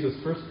between Jesus'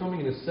 first coming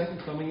and his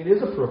second coming, it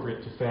is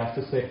appropriate to fast,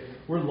 to say,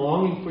 we're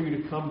longing for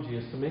you to come,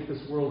 Jesus, to make this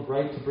world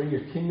right, to bring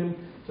your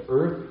kingdom to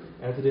earth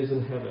as it is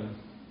in heaven.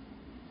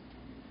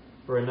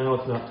 For right now,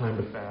 it's not time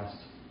to fast.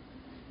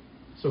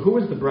 So who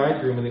is the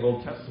bridegroom in the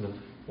Old Testament?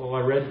 Well,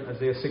 I read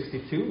Isaiah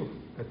 62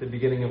 at the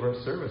beginning of our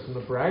service, and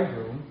the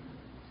bridegroom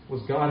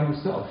was God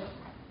himself.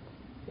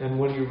 And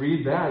when you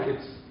read that,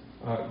 it's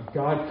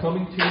God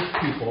coming to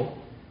his people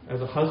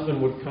as a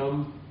husband would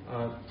come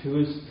to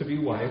his to-be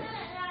wife.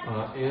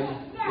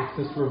 And it's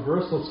this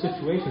reversal of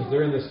situations.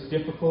 They're in this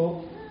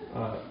difficult,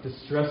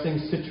 distressing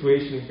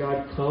situation, and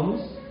God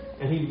comes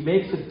and He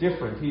makes it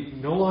different.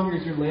 No longer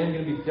is your land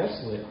going to be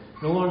desolate.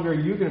 No longer are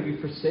you going to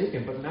be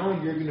forsaken, but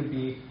now you're going to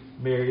be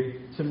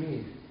married to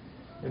me.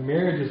 And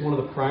marriage is one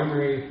of the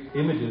primary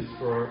images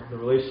for the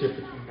relationship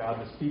between God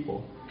and His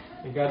people.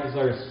 And God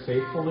desires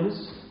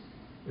faithfulness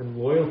and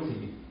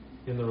loyalty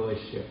in the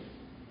relationship.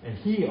 And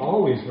He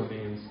always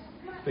remains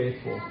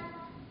faithful.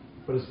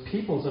 But His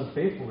people's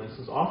unfaithfulness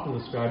is often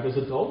described as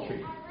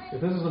adultery.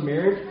 If this is a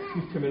marriage,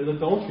 you've committed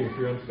adultery if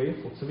you're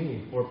unfaithful to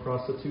me, or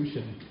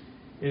prostitution.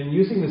 And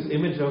using this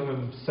image of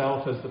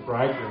Himself as the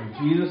bridegroom,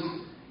 Jesus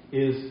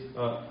is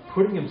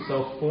putting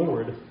Himself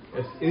forward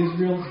as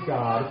Israel's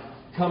God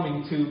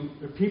coming to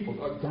their people.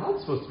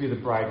 God's supposed to be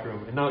the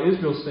bridegroom. And now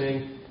Israel's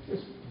saying,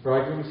 this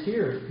bridegroom is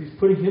here. He's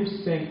putting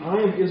Him saying, I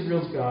am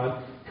Israel's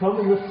God, come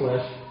in the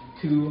flesh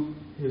to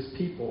His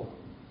people.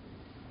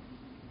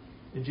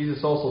 And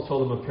Jesus also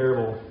told them a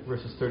parable,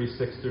 verses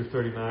 36 through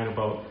 39,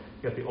 about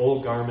you got the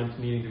old garment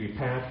needing to be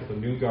patched with a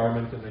new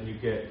garment, and then you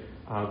get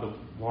the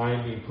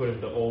wine being put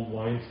into old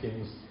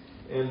wineskins.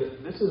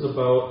 And this is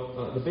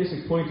about, the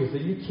basic point is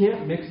that you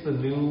can't mix the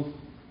new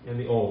and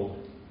the old.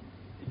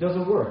 It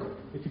doesn't work.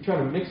 If you try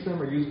to mix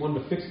them or use one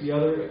to fix the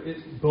other,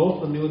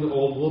 both the new and the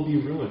old will be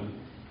ruined.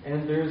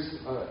 And there's,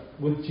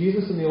 with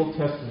Jesus in the Old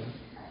Testament,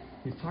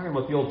 He's talking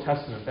about the Old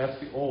Testament. That's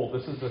the old.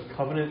 This is the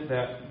covenant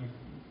that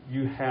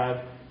you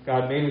had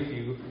God made with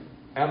you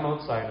at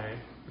Mount Sinai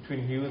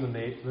between you and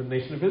the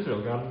nation of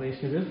Israel, God and the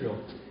nation of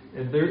Israel.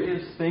 And there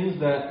is things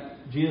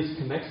that Jesus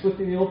connects with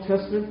in the Old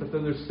Testament, but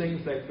then there's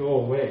things that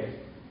go away.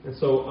 And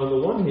so on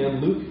the one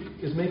hand,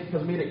 Luke has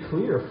made it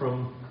clear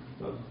from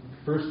the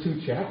first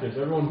 2 chapters.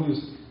 Everyone who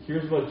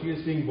hears about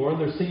Jesus being born,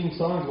 they're singing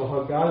songs about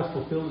how God has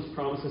fulfilled His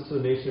promises to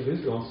the nation of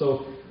Israel. And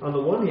so on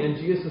the one hand,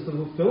 Jesus is the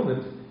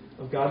fulfillment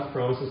of God's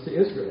promises to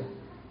Israel.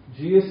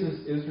 Jesus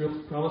is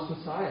Israel's promised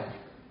Messiah.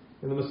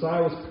 And the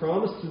Messiah was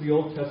promised through the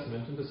Old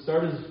Testament. And to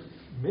start His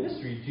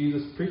ministry,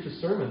 Jesus preached a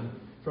sermon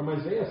from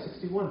Isaiah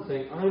 61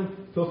 saying,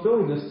 I'm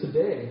fulfilling this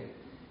today.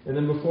 And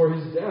then before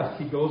His death,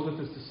 He goes with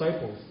His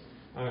disciples.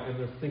 And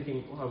they're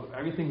thinking, wow,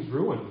 everything's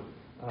ruined.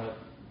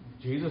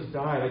 Jesus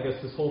died. I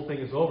guess this whole thing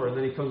is over. And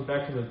then He comes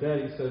back from the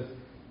dead. He says,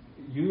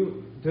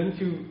 didn't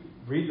you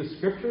read the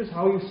Scriptures?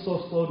 How are you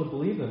so slow to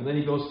believe them? And then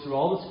He goes through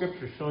all the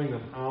Scriptures showing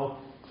them how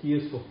He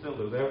is fulfilled.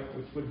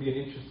 Which would be an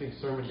interesting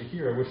sermon to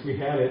hear. I wish we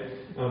had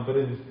it. But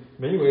in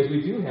many ways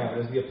we do have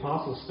it as the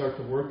apostles start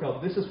to work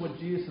out. This is what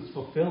Jesus is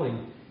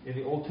fulfilling in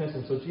the Old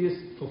Testament. So Jesus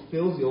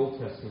fulfills the Old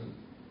Testament.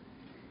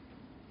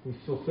 He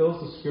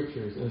fulfills the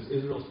Scriptures and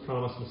is Israel's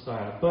promised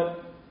Messiah.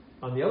 But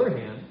on the other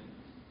hand,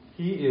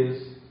 He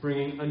is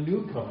bringing a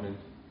new covenant.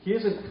 He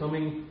isn't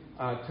coming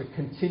to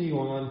continue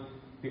on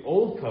the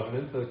old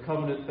covenant, the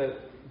covenant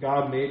that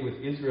God made with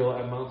Israel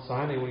at Mount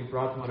Sinai when He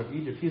brought them out of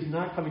Egypt. He's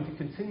not coming to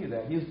continue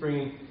that. He is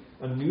bringing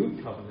a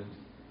new covenant.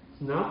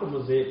 It's not the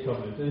Mosaic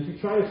covenant. And if you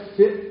try to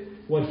fit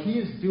what He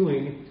is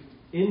doing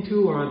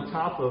into or on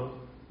top of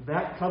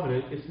that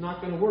covenant, it's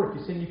not going to work.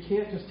 He's saying you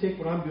can't just take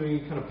what I'm doing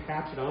and kind of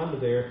patch it onto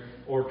there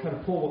or try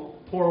to pour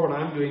what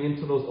I'm doing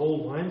into those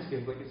old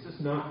wineskins. Like, it's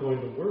just not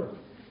going to work.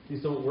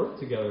 These don't work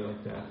together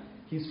like that.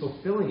 He's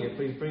fulfilling it,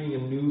 but He's bringing a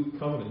new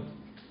covenant.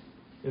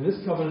 And this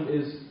covenant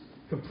is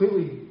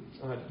completely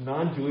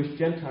non-Jewish,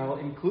 Gentile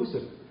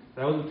inclusive.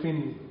 That was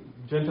between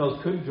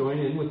Gentiles could join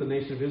in with the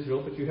nation of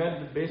Israel, but you had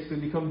to basically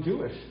become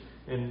Jewish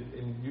and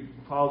you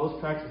follow those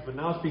practices. But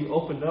now it's being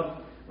opened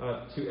up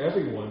to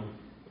everyone,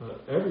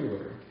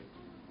 everywhere.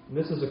 And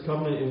this is a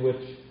covenant in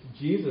which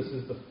Jesus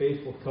is the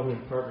faithful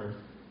covenant partner,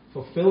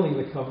 fulfilling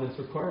the covenant's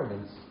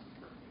requirements.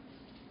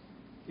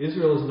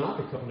 Israel is not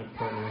the covenant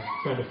partner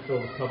trying to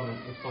fill the covenant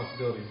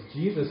responsibilities.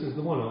 Jesus is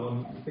the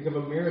one. Think of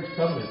a marriage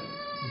covenant.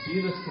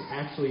 Jesus can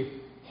actually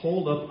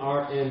hold up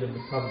our end of the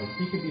covenant.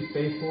 He can be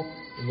faithful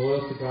and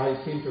loyal to God.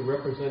 He came to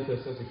represent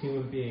us as a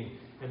human being.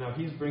 And now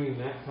He's bringing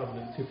that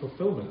covenant to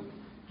fulfillment.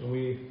 And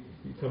we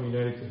become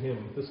united to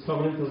Him. This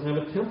covenant doesn't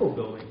have a temple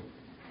building.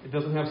 It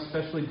doesn't have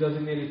specially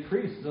designated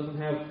priests. It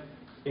doesn't have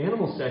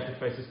animal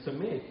sacrifices to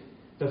make.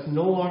 That's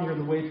no longer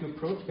the way to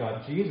approach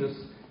God. Jesus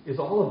is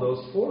all of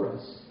those for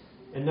us.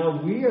 And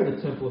now we are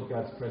the temple of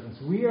God's presence.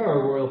 We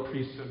are a royal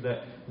priesthood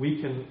that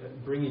we can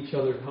bring each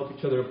other, help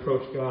each other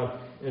approach God.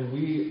 And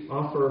we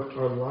offer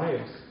our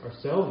lives,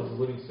 ourselves, as a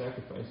living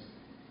sacrifice.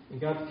 And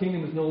God's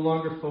kingdom is no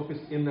longer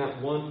focused in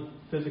that one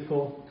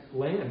physical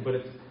land, but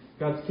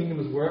God's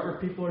kingdom is wherever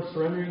people are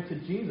surrendering to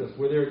Jesus,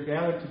 where they're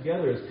gathered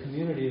together as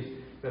communities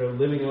that are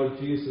living out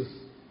Jesus'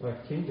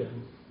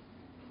 kingdom.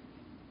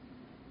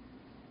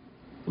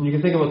 And you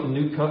can think about the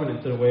new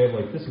covenant in a way of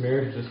like, this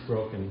marriage is just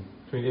broken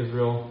between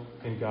Israel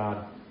and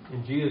God.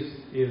 And Jesus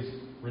is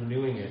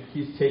renewing it.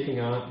 He's taking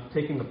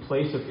the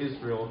place of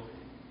Israel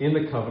in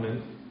the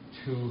covenant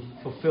to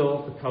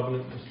fulfill the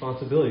covenant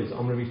responsibilities.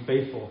 I'm going to be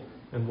faithful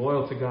and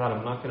loyal to God.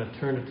 I'm not going to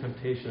turn to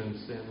temptation and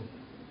sin.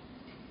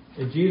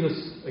 And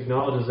Jesus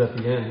acknowledges at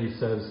the end, He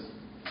says,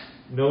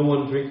 no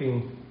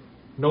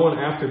one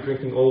after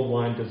drinking old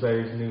wine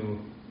desires new,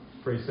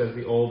 for He says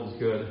the old is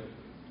good.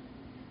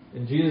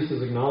 And Jesus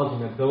is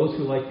acknowledging that those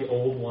who like the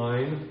old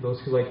wine, those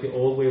who like the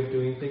old way of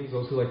doing things,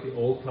 those who like the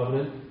old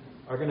covenant,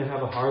 are going to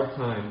have a hard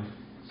time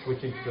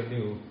switching to the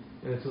new.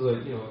 And it's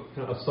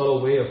kind of a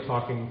subtle way of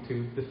talking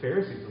to the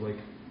Pharisees. Like,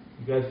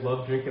 you guys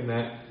love drinking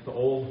the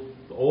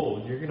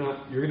old. You're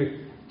going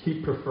to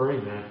keep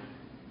preferring that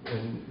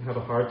and have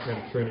a hard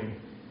time turning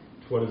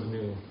to what is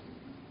new.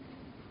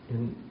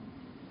 And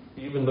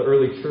even the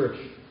early church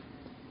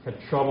had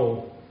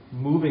trouble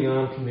moving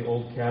on from the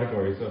old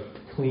categories of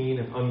clean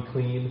and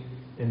unclean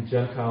and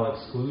Gentile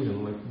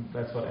exclusion. Like,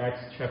 that's what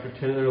Acts chapter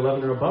 10 and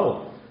 11 are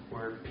about,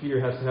 where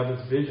Peter has to have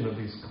this vision of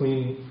these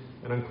clean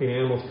and unclean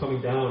animals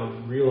coming down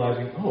and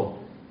realizing,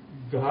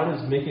 God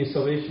is making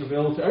salvation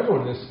available to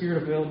everyone, and the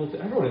Spirit available to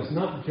everyone. It's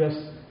not just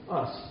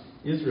us,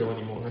 Israel,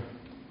 anymore.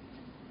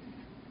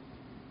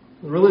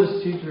 The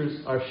religious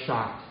teachers are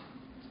shocked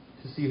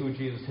to see who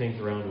Jesus hangs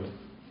around with.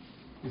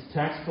 These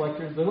tax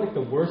collectors, they're like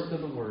the worst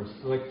of the worst.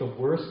 They're like the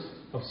worst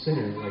of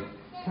sinners. Like,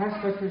 tax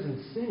collectors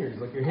and sinners.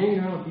 Like, you're hanging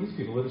around with these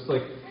people. They just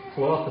like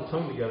flow off the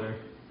tongue together.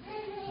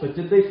 But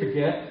did they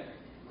forget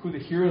who the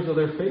heroes of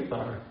their faith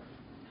are?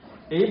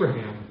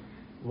 Abraham,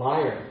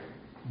 liar,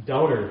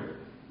 doubter,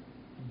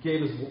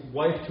 gave his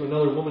wife to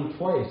another woman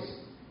twice.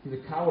 He's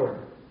a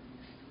coward.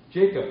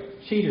 Jacob,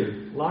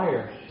 cheater,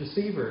 liar,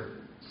 deceiver,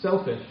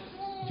 selfish.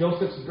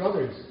 Joseph's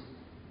brothers,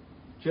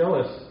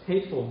 jealous,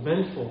 hateful,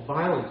 vengeful,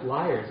 violent,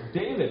 liars.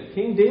 David,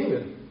 King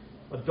David,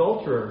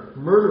 adulterer,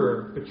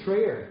 murderer,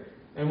 betrayer.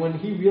 And when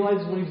he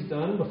realizes what he's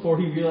done, before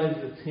he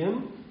realizes it's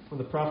him, when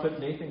the prophet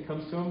Nathan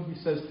comes to him,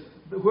 he says,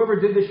 whoever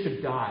did this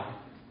should die.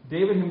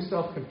 David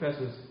himself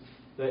confesses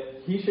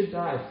that he should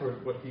die for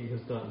what he has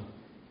done.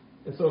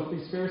 And so if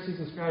these Pharisees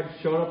and scribes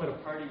showed up at a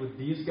party with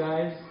these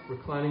guys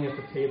reclining at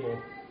the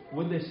table,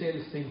 would they say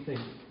the same thing?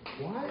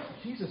 Why,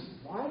 Jesus,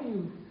 why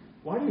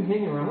do you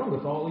hang around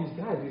with all these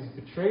guys,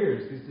 these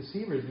betrayers, these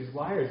deceivers, these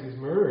liars, these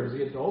murderers,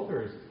 the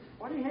adulterers?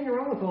 Why do you hang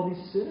around with all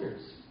these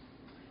sinners?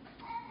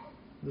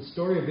 The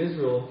story of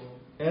Israel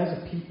as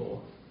a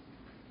people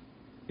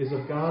is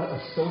of God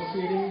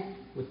associating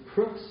with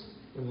crooks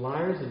and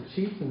liars and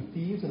cheats and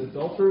thieves and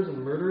adulterers and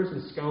murderers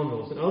and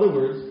scoundrels. In other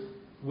words,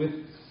 with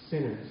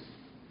sinners.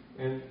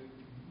 And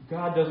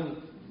God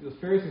doesn't, the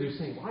Pharisees are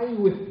saying, why are you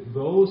with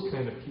those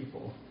kind of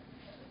people?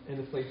 And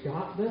it's like,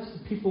 God, that's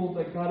the people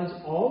that God is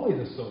always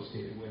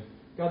associated with.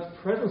 God's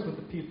presence with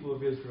the people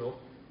of Israel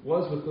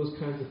was with those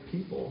kinds of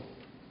people.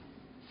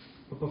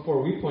 But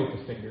before we point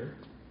the finger,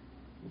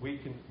 we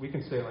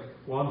can say, like,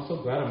 well, I'm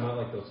so glad I'm not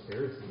like those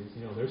Pharisees.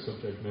 You know, they're so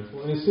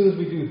judgmental. And as soon as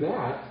we do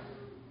that,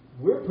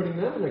 we're putting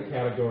them in a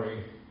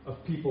category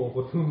of people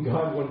with whom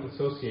God wouldn't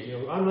associate. You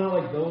know, I'm not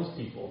like those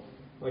people.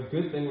 Like,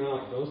 good thing we're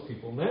not like those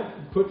people. And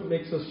that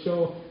makes us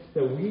show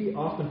that we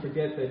often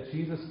forget that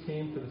Jesus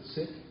came for the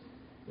sick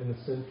and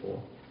the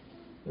sinful.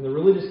 And the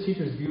religious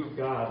teacher's view of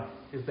God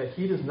is that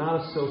he does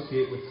not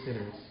associate with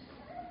sinners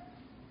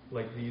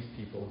like these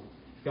people.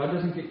 God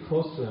doesn't get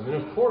close to them.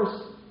 And of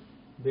course,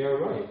 they are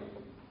right.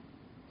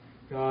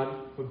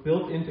 But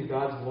built into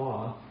God's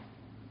law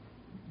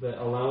that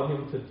allowed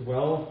him to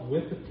dwell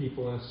with the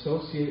people and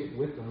associate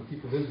with them, the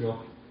people of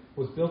Israel,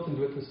 was built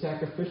into it the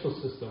sacrificial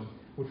system,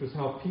 which was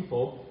how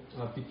people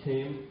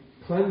became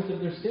cleansed of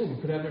their sin,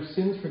 could have their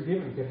sins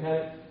forgiven, could have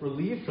it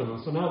relieved from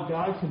them. So now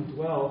God can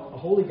dwell, a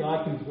holy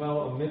God can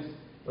dwell amidst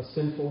a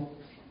sinful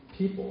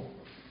people.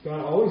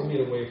 God always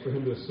made a way for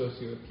him to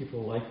associate with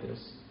people like this.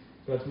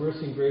 God's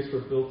mercy and grace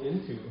were built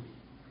into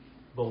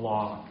the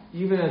law,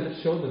 even as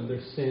it showed them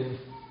their sin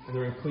and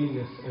their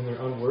uncleanness and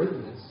their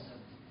unworthiness.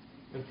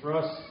 And for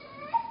us,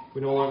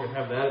 we no longer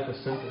have that at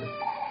the center.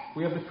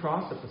 We have the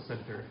cross at the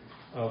center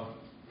of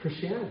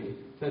Christianity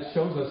that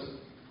shows us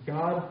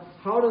God.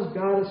 How does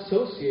God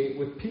associate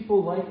with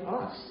people like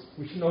us?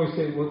 We shouldn't always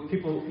say with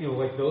people, you know,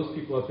 like those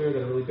people out there that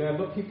are really bad,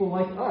 but people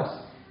like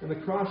us. And the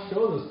cross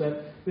shows us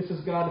that this is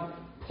God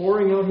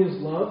pouring out his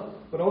love,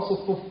 but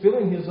also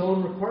fulfilling his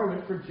own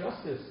requirement for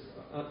justice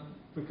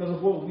because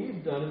of what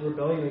we've done in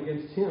rebellion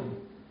against him.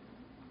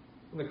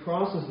 And the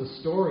cross is the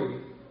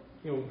story.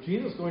 You know,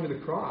 Jesus going to the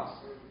cross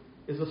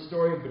is a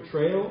story of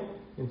betrayal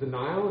and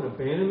denial and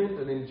abandonment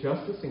and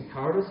injustice and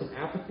cowardice and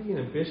apathy and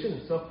ambition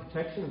and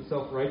self-protection and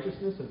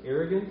self-righteousness and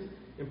arrogance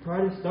and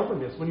pride and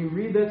stubbornness. When you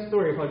read that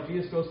story of how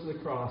Jesus goes to the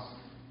cross,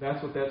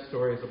 that's what that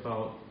story is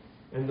about.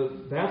 And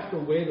that's the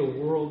way the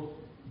world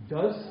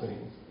does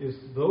things, is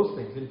those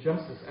things: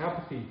 injustice,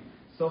 apathy,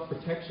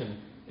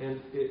 self-protection. And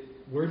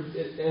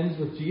it ends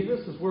with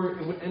Jesus as where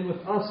it would end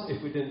with us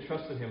if we didn't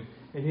trust in him.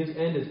 And his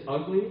end is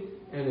ugly,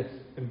 and it's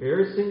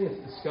embarrassing,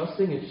 it's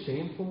disgusting, it's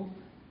shameful.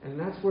 And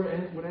that's where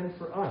it would end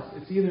for us.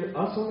 It's either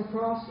us on the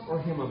cross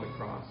or him on the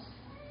cross.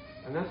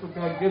 And that's what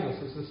God gives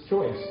us, is this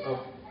choice of,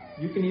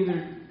 you can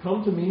either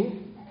come to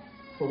me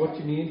for what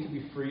you need to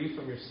be free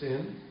from your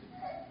sin,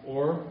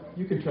 or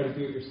you can try to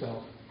do it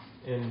yourself.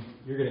 And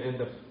you're going to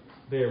end up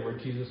there where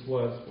Jesus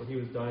was when he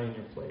was dying in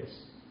your place.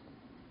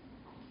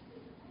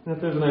 And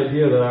if there's an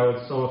idea that I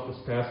would sum up this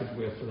passage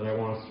with, or that I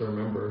want us to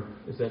remember,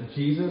 is that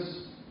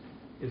Jesus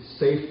is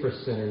safe for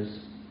sinners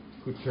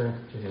who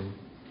turn to him.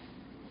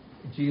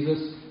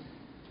 Jesus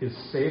is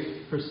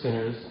safe for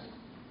sinners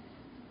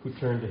who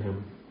turn to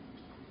him.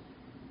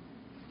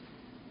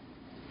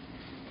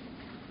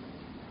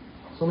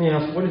 So let me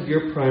ask, what is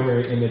your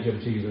primary image of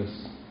Jesus?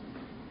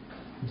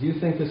 Do you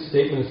think this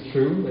statement is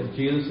true, that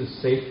Jesus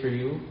is safe for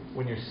you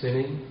when you're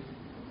sinning,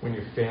 when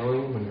you're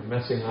failing, when you're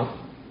messing up,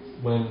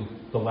 when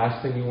the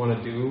last thing you want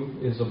to do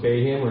is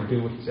obey him or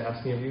do what he's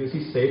asking of you? Is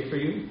he safe for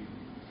you?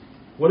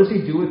 What does he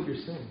do with your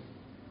sin?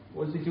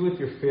 What does he do with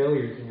your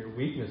failures and your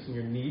weakness and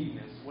your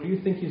neediness? What do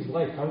you think he's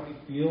like? How does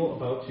he feel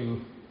about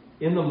you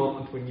in the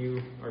moment when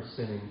you are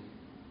sinning?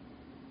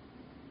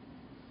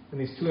 And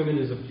these two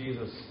images of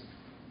Jesus,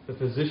 the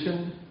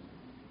physician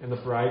and the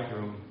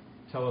bridegroom,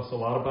 tell us a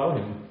lot about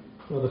him.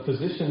 You know, the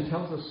physician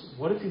tells us,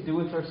 what does he do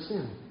with our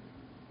sin?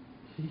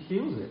 He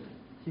heals it.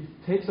 He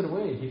takes it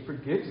away. He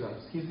forgives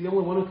us. He's the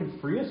only one who can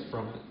free us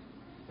from it.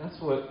 That's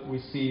what we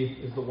see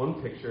is the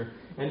one picture.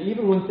 And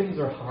even when things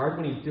are hard,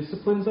 when he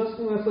disciplines us,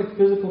 well, that's like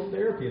physical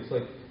therapy. It's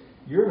like,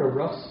 you're in a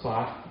rough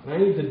spot, and I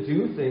need to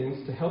do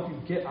things to help you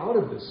get out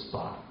of this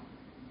spot.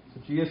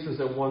 So Jesus is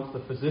at once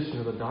the physician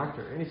or the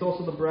doctor, and he's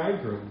also the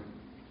bridegroom.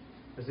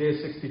 Isaiah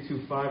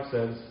 62:5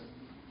 says,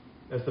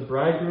 as the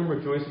bridegroom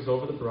rejoices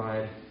over the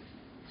bride,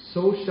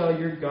 so shall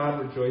your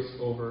God rejoice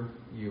over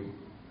you.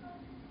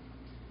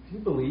 Do you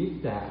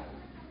believe that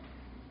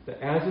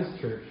as his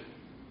church,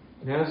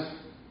 and as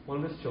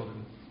one of his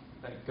children,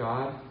 that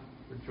God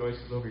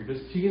rejoices over you?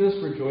 Does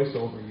Jesus rejoice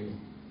over you?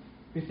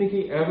 Do you think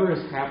He ever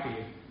is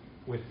happy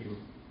with you,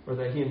 or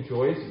that He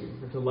enjoys you,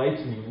 or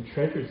delights in you, and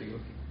treasures you?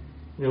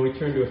 You know, we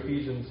turn to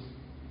Ephesians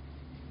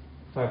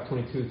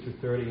 5:22 through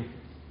 30.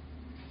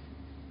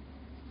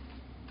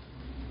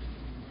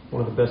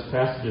 One of the best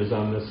passages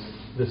on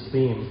this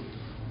theme.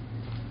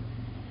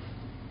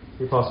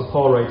 The Apostle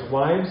Paul writes,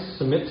 "Wives,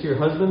 submit to your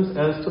husbands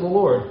as to the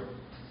Lord.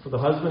 For the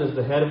husband is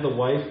the head of the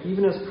wife,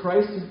 even as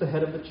Christ is the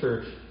head of the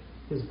church,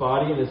 His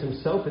body, and is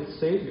Himself its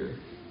Savior.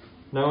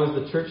 Now as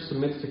the church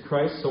submits to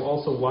Christ, so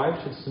also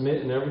wives should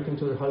submit in everything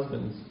to their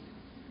husbands.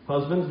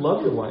 Husbands,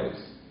 love your wives,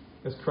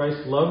 as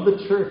Christ loved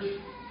the church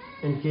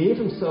and gave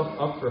Himself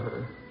up for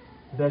her,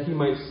 that He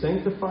might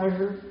sanctify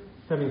her,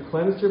 having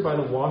cleansed her by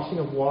the washing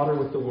of water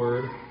with the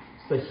word,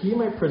 so that He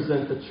might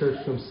present the church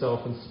to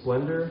Himself in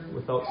splendor,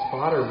 without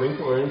spot or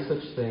wrinkle or any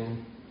such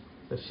thing,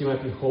 that she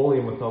might be holy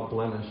and without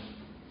blemish.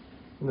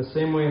 In the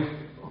same way,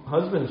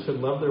 husbands should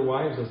love their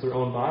wives as their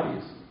own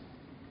bodies.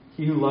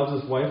 He who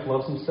loves his wife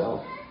loves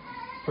himself.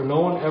 For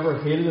no one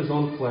ever hated his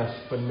own flesh,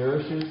 but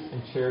nourishes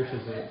and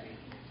cherishes it,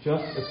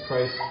 just as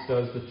Christ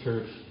does the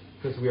church,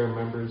 because we are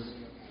members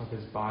of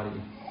His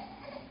body."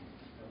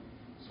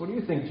 So what do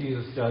you think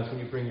Jesus does when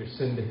you bring your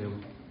sin to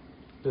Him?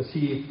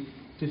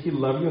 Did He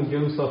love you and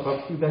give Himself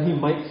up to you, that He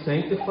might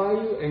sanctify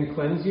you and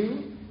cleanse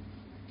you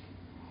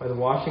by the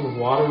washing of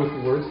water with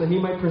the words, that He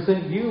might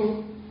present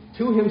you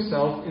to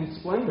Himself in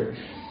splendor?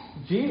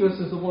 Jesus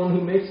is the one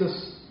who makes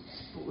us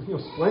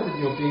splendid,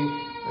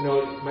 I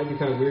know it might be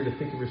kind of weird to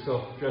think of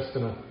yourself dressed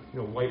in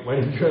a white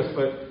wedding dress,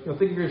 but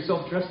think of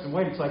yourself dressed in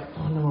white. It's like,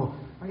 oh no,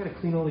 I got to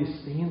clean all these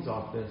stains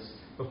off this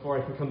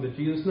before I can come to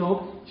Jesus.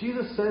 No,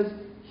 Jesus says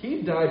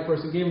He died for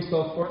us and gave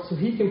Himself for us so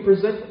He can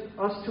present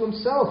us to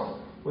Himself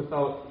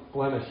without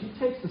blemish. He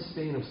takes the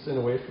stain of sin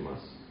away from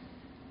us.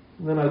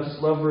 And then I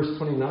just love verse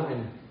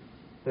 29,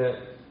 that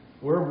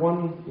we're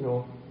one,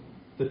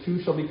 the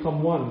two shall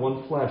become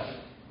one flesh.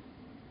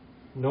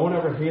 No one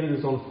ever hated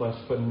his own flesh,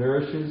 but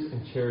nourishes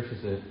and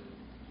cherishes it,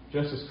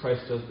 just as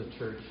Christ does the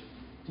church.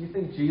 Do you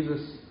think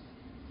Jesus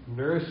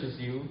nourishes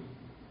you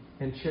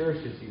and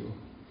cherishes you?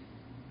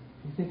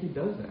 Do you think He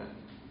does that?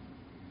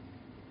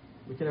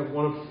 We can have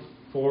one of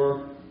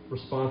 4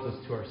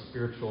 responses to our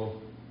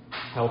spiritual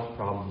health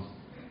problems.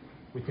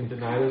 We can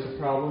deny there's a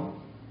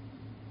problem,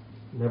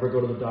 never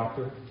go to the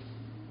doctor.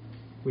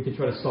 We can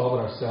try to solve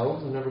it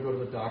ourselves and never go to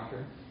the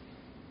doctor.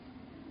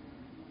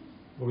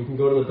 Or we can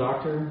go to the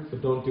doctor,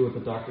 but don't do what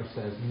the doctor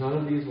says. None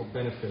of these will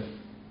benefit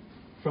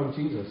from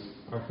Jesus,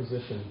 our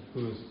physician,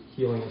 who is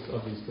healing us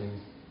of these things.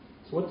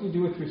 So what do you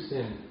do with your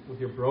sin, with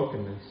your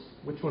brokenness?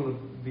 Which one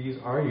of these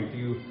are you? Do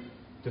you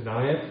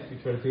deny it? Do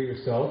you try to do it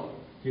yourself?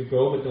 Do you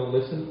go but don't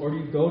listen? Or do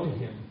you go to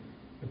Him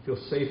and feel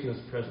safe in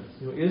His presence?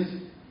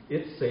 Is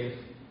it safe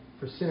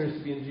for sinners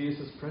to be in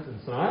Jesus'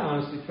 presence? And I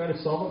honestly try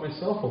to solve it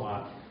myself a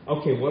lot.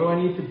 Okay, what do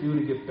I need to do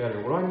to get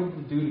better? What do I need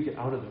to do to get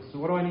out of this? So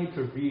what do I need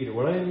to read? Or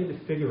what do I need to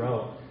figure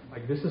out?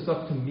 This is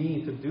up to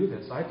me to do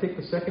this. I take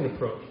the second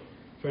approach,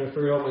 trying to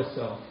figure out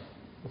myself.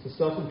 It's a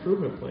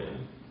self-improvement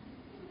plan.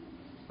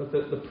 But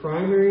the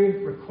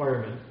primary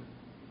requirement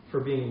for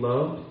being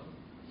loved,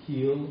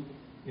 healed,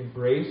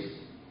 embraced,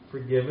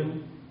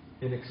 forgiven,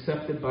 and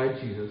accepted by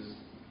Jesus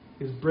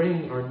is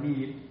bringing our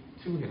need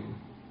to Him,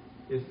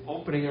 is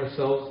opening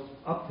ourselves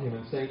up to Him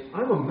and saying,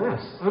 I'm a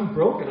mess, I'm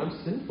broken,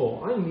 I'm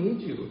sinful, I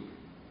need you.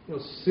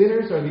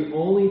 Sinners are the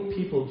only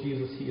people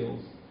Jesus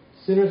heals.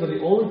 Sinners are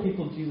the only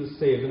people Jesus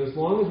saves. And as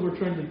long as we're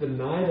trying to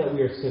deny that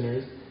we are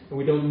sinners and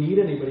we don't need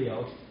anybody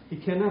else, He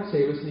cannot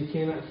save us and He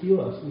cannot heal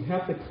us. We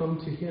have to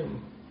come to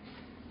Him.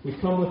 We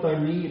come with our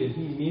need, and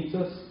He meets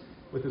us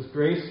with His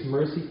grace,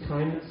 mercy,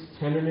 kindness,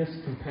 tenderness,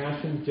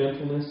 compassion,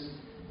 gentleness,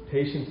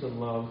 patience, and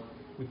love.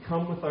 We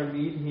come with our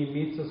need, and He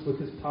meets us with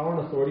His power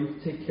and authority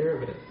to take care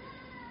of it.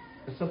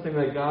 It's something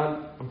that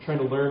I'm trying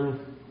to learn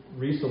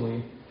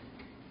recently,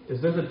 is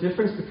there's a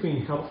difference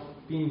between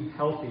being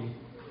healthy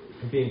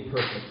and being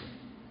perfect.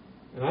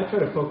 And I try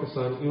to focus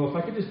on, if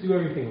I could just do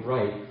everything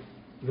right,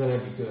 then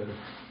I'd be good.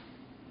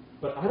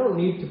 But I don't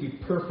need to be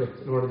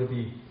perfect in order to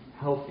be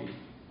healthy.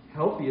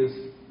 Healthy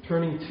is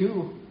turning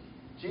to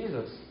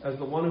Jesus as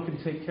the one who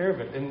can take care of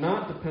it, and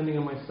not depending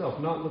on myself,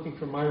 not looking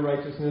for my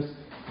righteousness,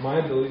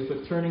 my abilities,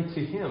 but turning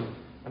to Him.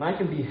 And I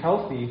can be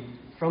healthy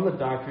from the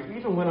doctor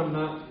even when I'm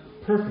not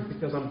perfect,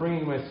 because I'm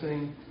bringing my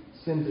sin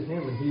to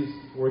Him and He's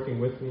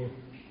working with me.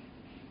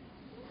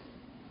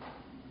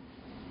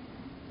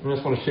 I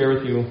just want to share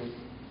with you,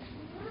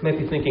 you might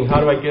be thinking,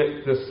 how do I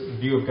get this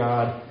view of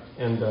God?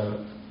 And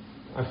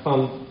I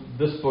found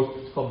this book.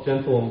 It's called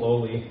Gentle and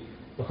Lowly,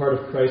 The Heart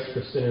of Christ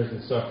for Sinners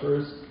and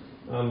Sufferers.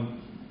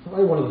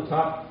 Probably one of the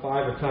top 5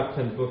 or top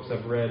 10 books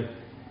I've read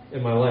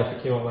in my life.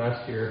 It came out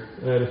last year.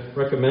 And I'd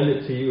recommend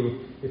it to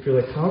you if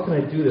you're like, how can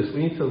I do this?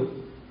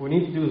 What we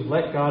need to do is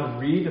let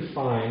God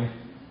redefine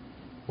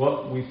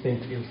what we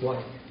think He is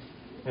like.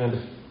 And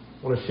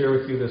I want to share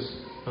with you this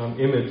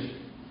image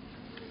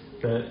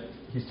that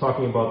He's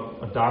talking about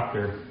a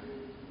doctor.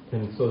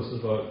 And so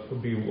this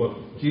would be what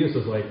Jesus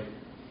is like.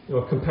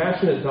 A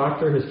compassionate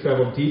doctor has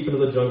traveled deep into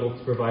the jungle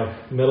to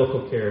provide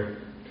medical care,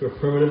 to a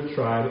primitive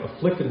tribe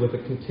afflicted with a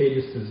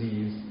contagious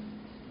disease.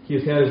 He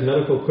has had his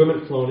medical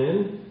equipment flown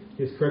in.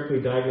 He has correctly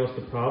diagnosed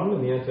the problem,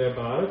 and the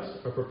antibiotics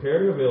are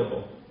prepared and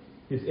available.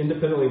 He is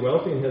independently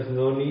wealthy and has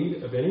no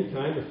need of any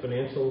kind of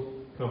financial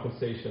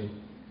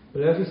compensation.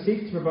 But as he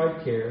seeks to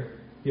provide care,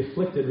 the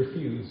afflicted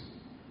refuse.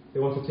 They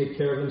want to take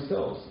care of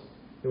themselves.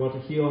 They want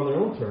to heal on their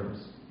own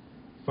terms.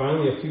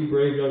 Finally, a few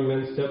brave young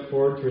men step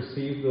forward to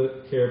receive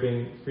the care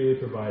being freely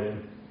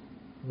provided.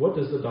 What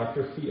does the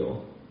doctor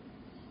feel?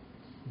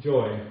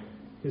 Joy.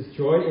 His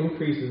joy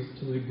increases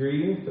to the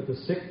degree that the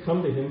sick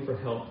come to him for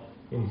help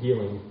in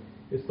healing.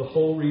 It's the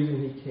whole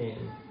reason he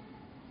came.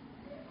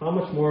 How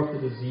much more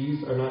if the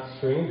diseased are not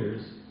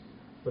strangers,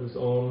 but his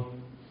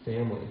own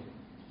family?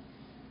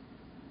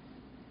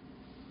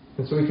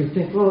 And so we can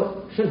think,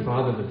 well, it shouldn't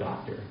bother the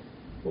doctor.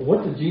 But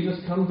what did Jesus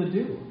come to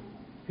do?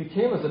 He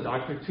came as a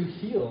doctor to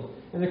heal.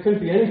 And there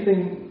couldn't be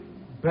anything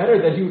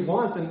better that he would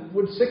want than,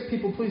 would sick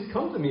people please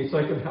come to me so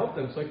I can help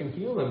them, so I can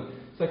heal them,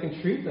 so I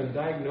can treat them,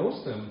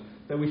 diagnose them,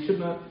 that we should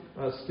not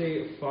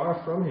stay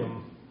far from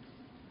him.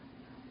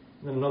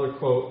 And then another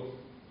quote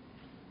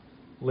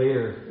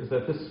later is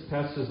that this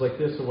passages like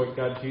this are what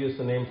got Jesus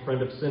the name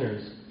friend of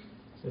sinners.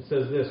 It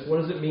says this: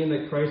 what does it mean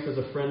that Christ is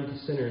a friend to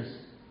sinners?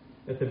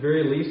 At the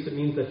very least, it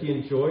means that he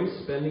enjoys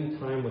spending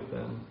time with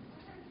them.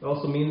 It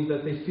also means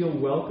that they feel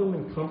welcome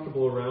and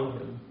comfortable around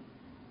him.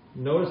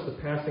 Notice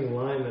the passing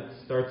line that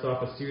starts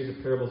off a series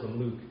of parables in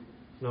Luke.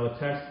 Now the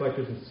tax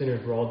collectors and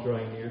sinners were all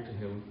drawing near to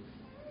him.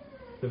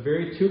 The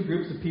very two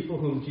groups of people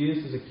whom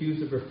Jesus is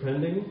accused of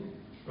befriending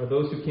are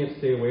those who can't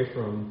stay away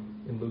from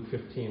him in Luke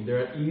 15.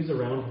 They're at ease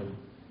around him.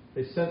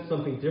 They sense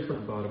something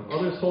different about him.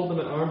 Others hold him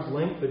at arm's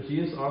length, but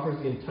Jesus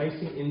offers the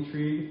enticing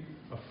intrigue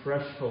of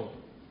fresh hope.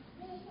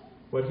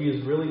 What he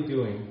is really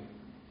doing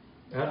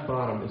at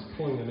bottom is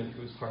pulling them into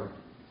his heart.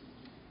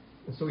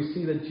 And so we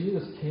see that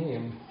Jesus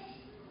came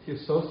to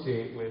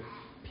associate with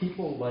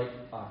people like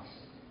us.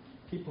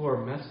 People who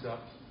are messed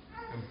up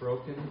and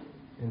broken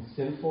and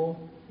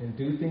sinful and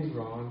do things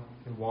wrong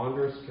and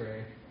wander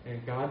astray.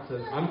 And God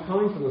says, I'm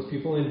coming for those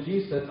people. And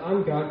Jesus says,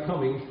 I'm God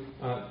coming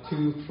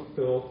to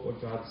fulfill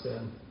what God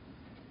said.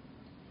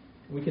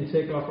 We can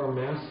take off our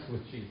mask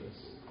with Jesus.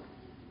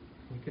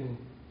 We can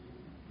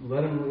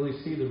let him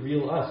really see the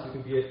real us. We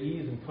can be at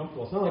ease and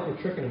comfortable. It's not like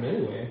we're tricking him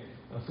anyway.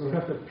 So we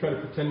don't have to try to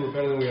pretend we're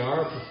better than we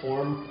are,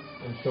 perform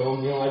and show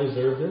him, I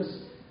deserve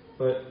this.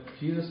 But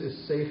Jesus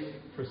is safe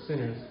for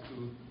sinners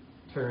who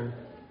turn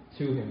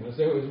to him. As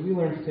we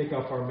learn to take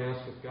off our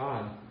mask with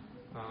God,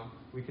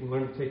 we can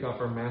learn to take off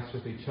our masks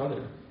with each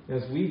other.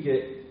 And as we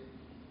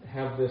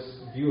have this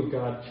view of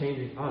God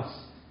changing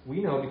us,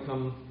 we now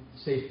become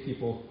safe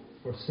people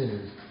for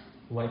sinners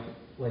like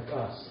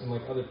us and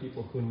like other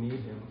people who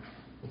need him.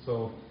 And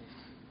so,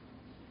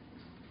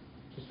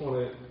 just want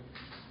to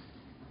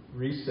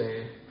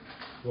re-say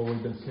what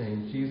we've been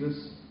saying. Jesus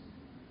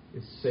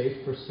is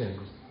safe for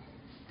sinners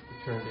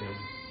to turn to him.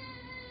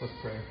 Let's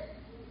pray.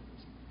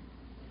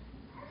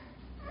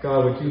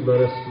 God, would you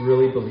let us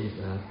really believe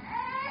that?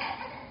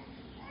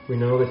 We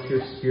know that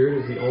your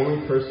Spirit is the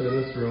only person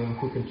in this room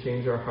who can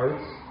change our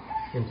hearts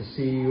and to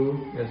see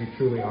you as you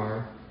truly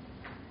are.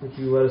 Would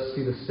you let us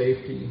see the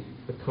safety,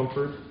 the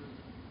comfort,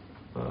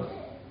 the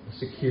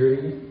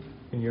security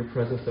in your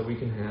presence that we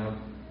can have,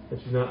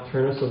 that you not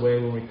turn us away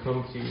when we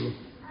come to you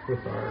with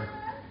our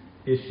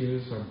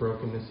issues, our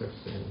brokenness, our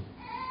sin.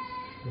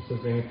 In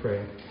Jesus' name we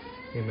pray.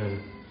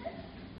 Amen.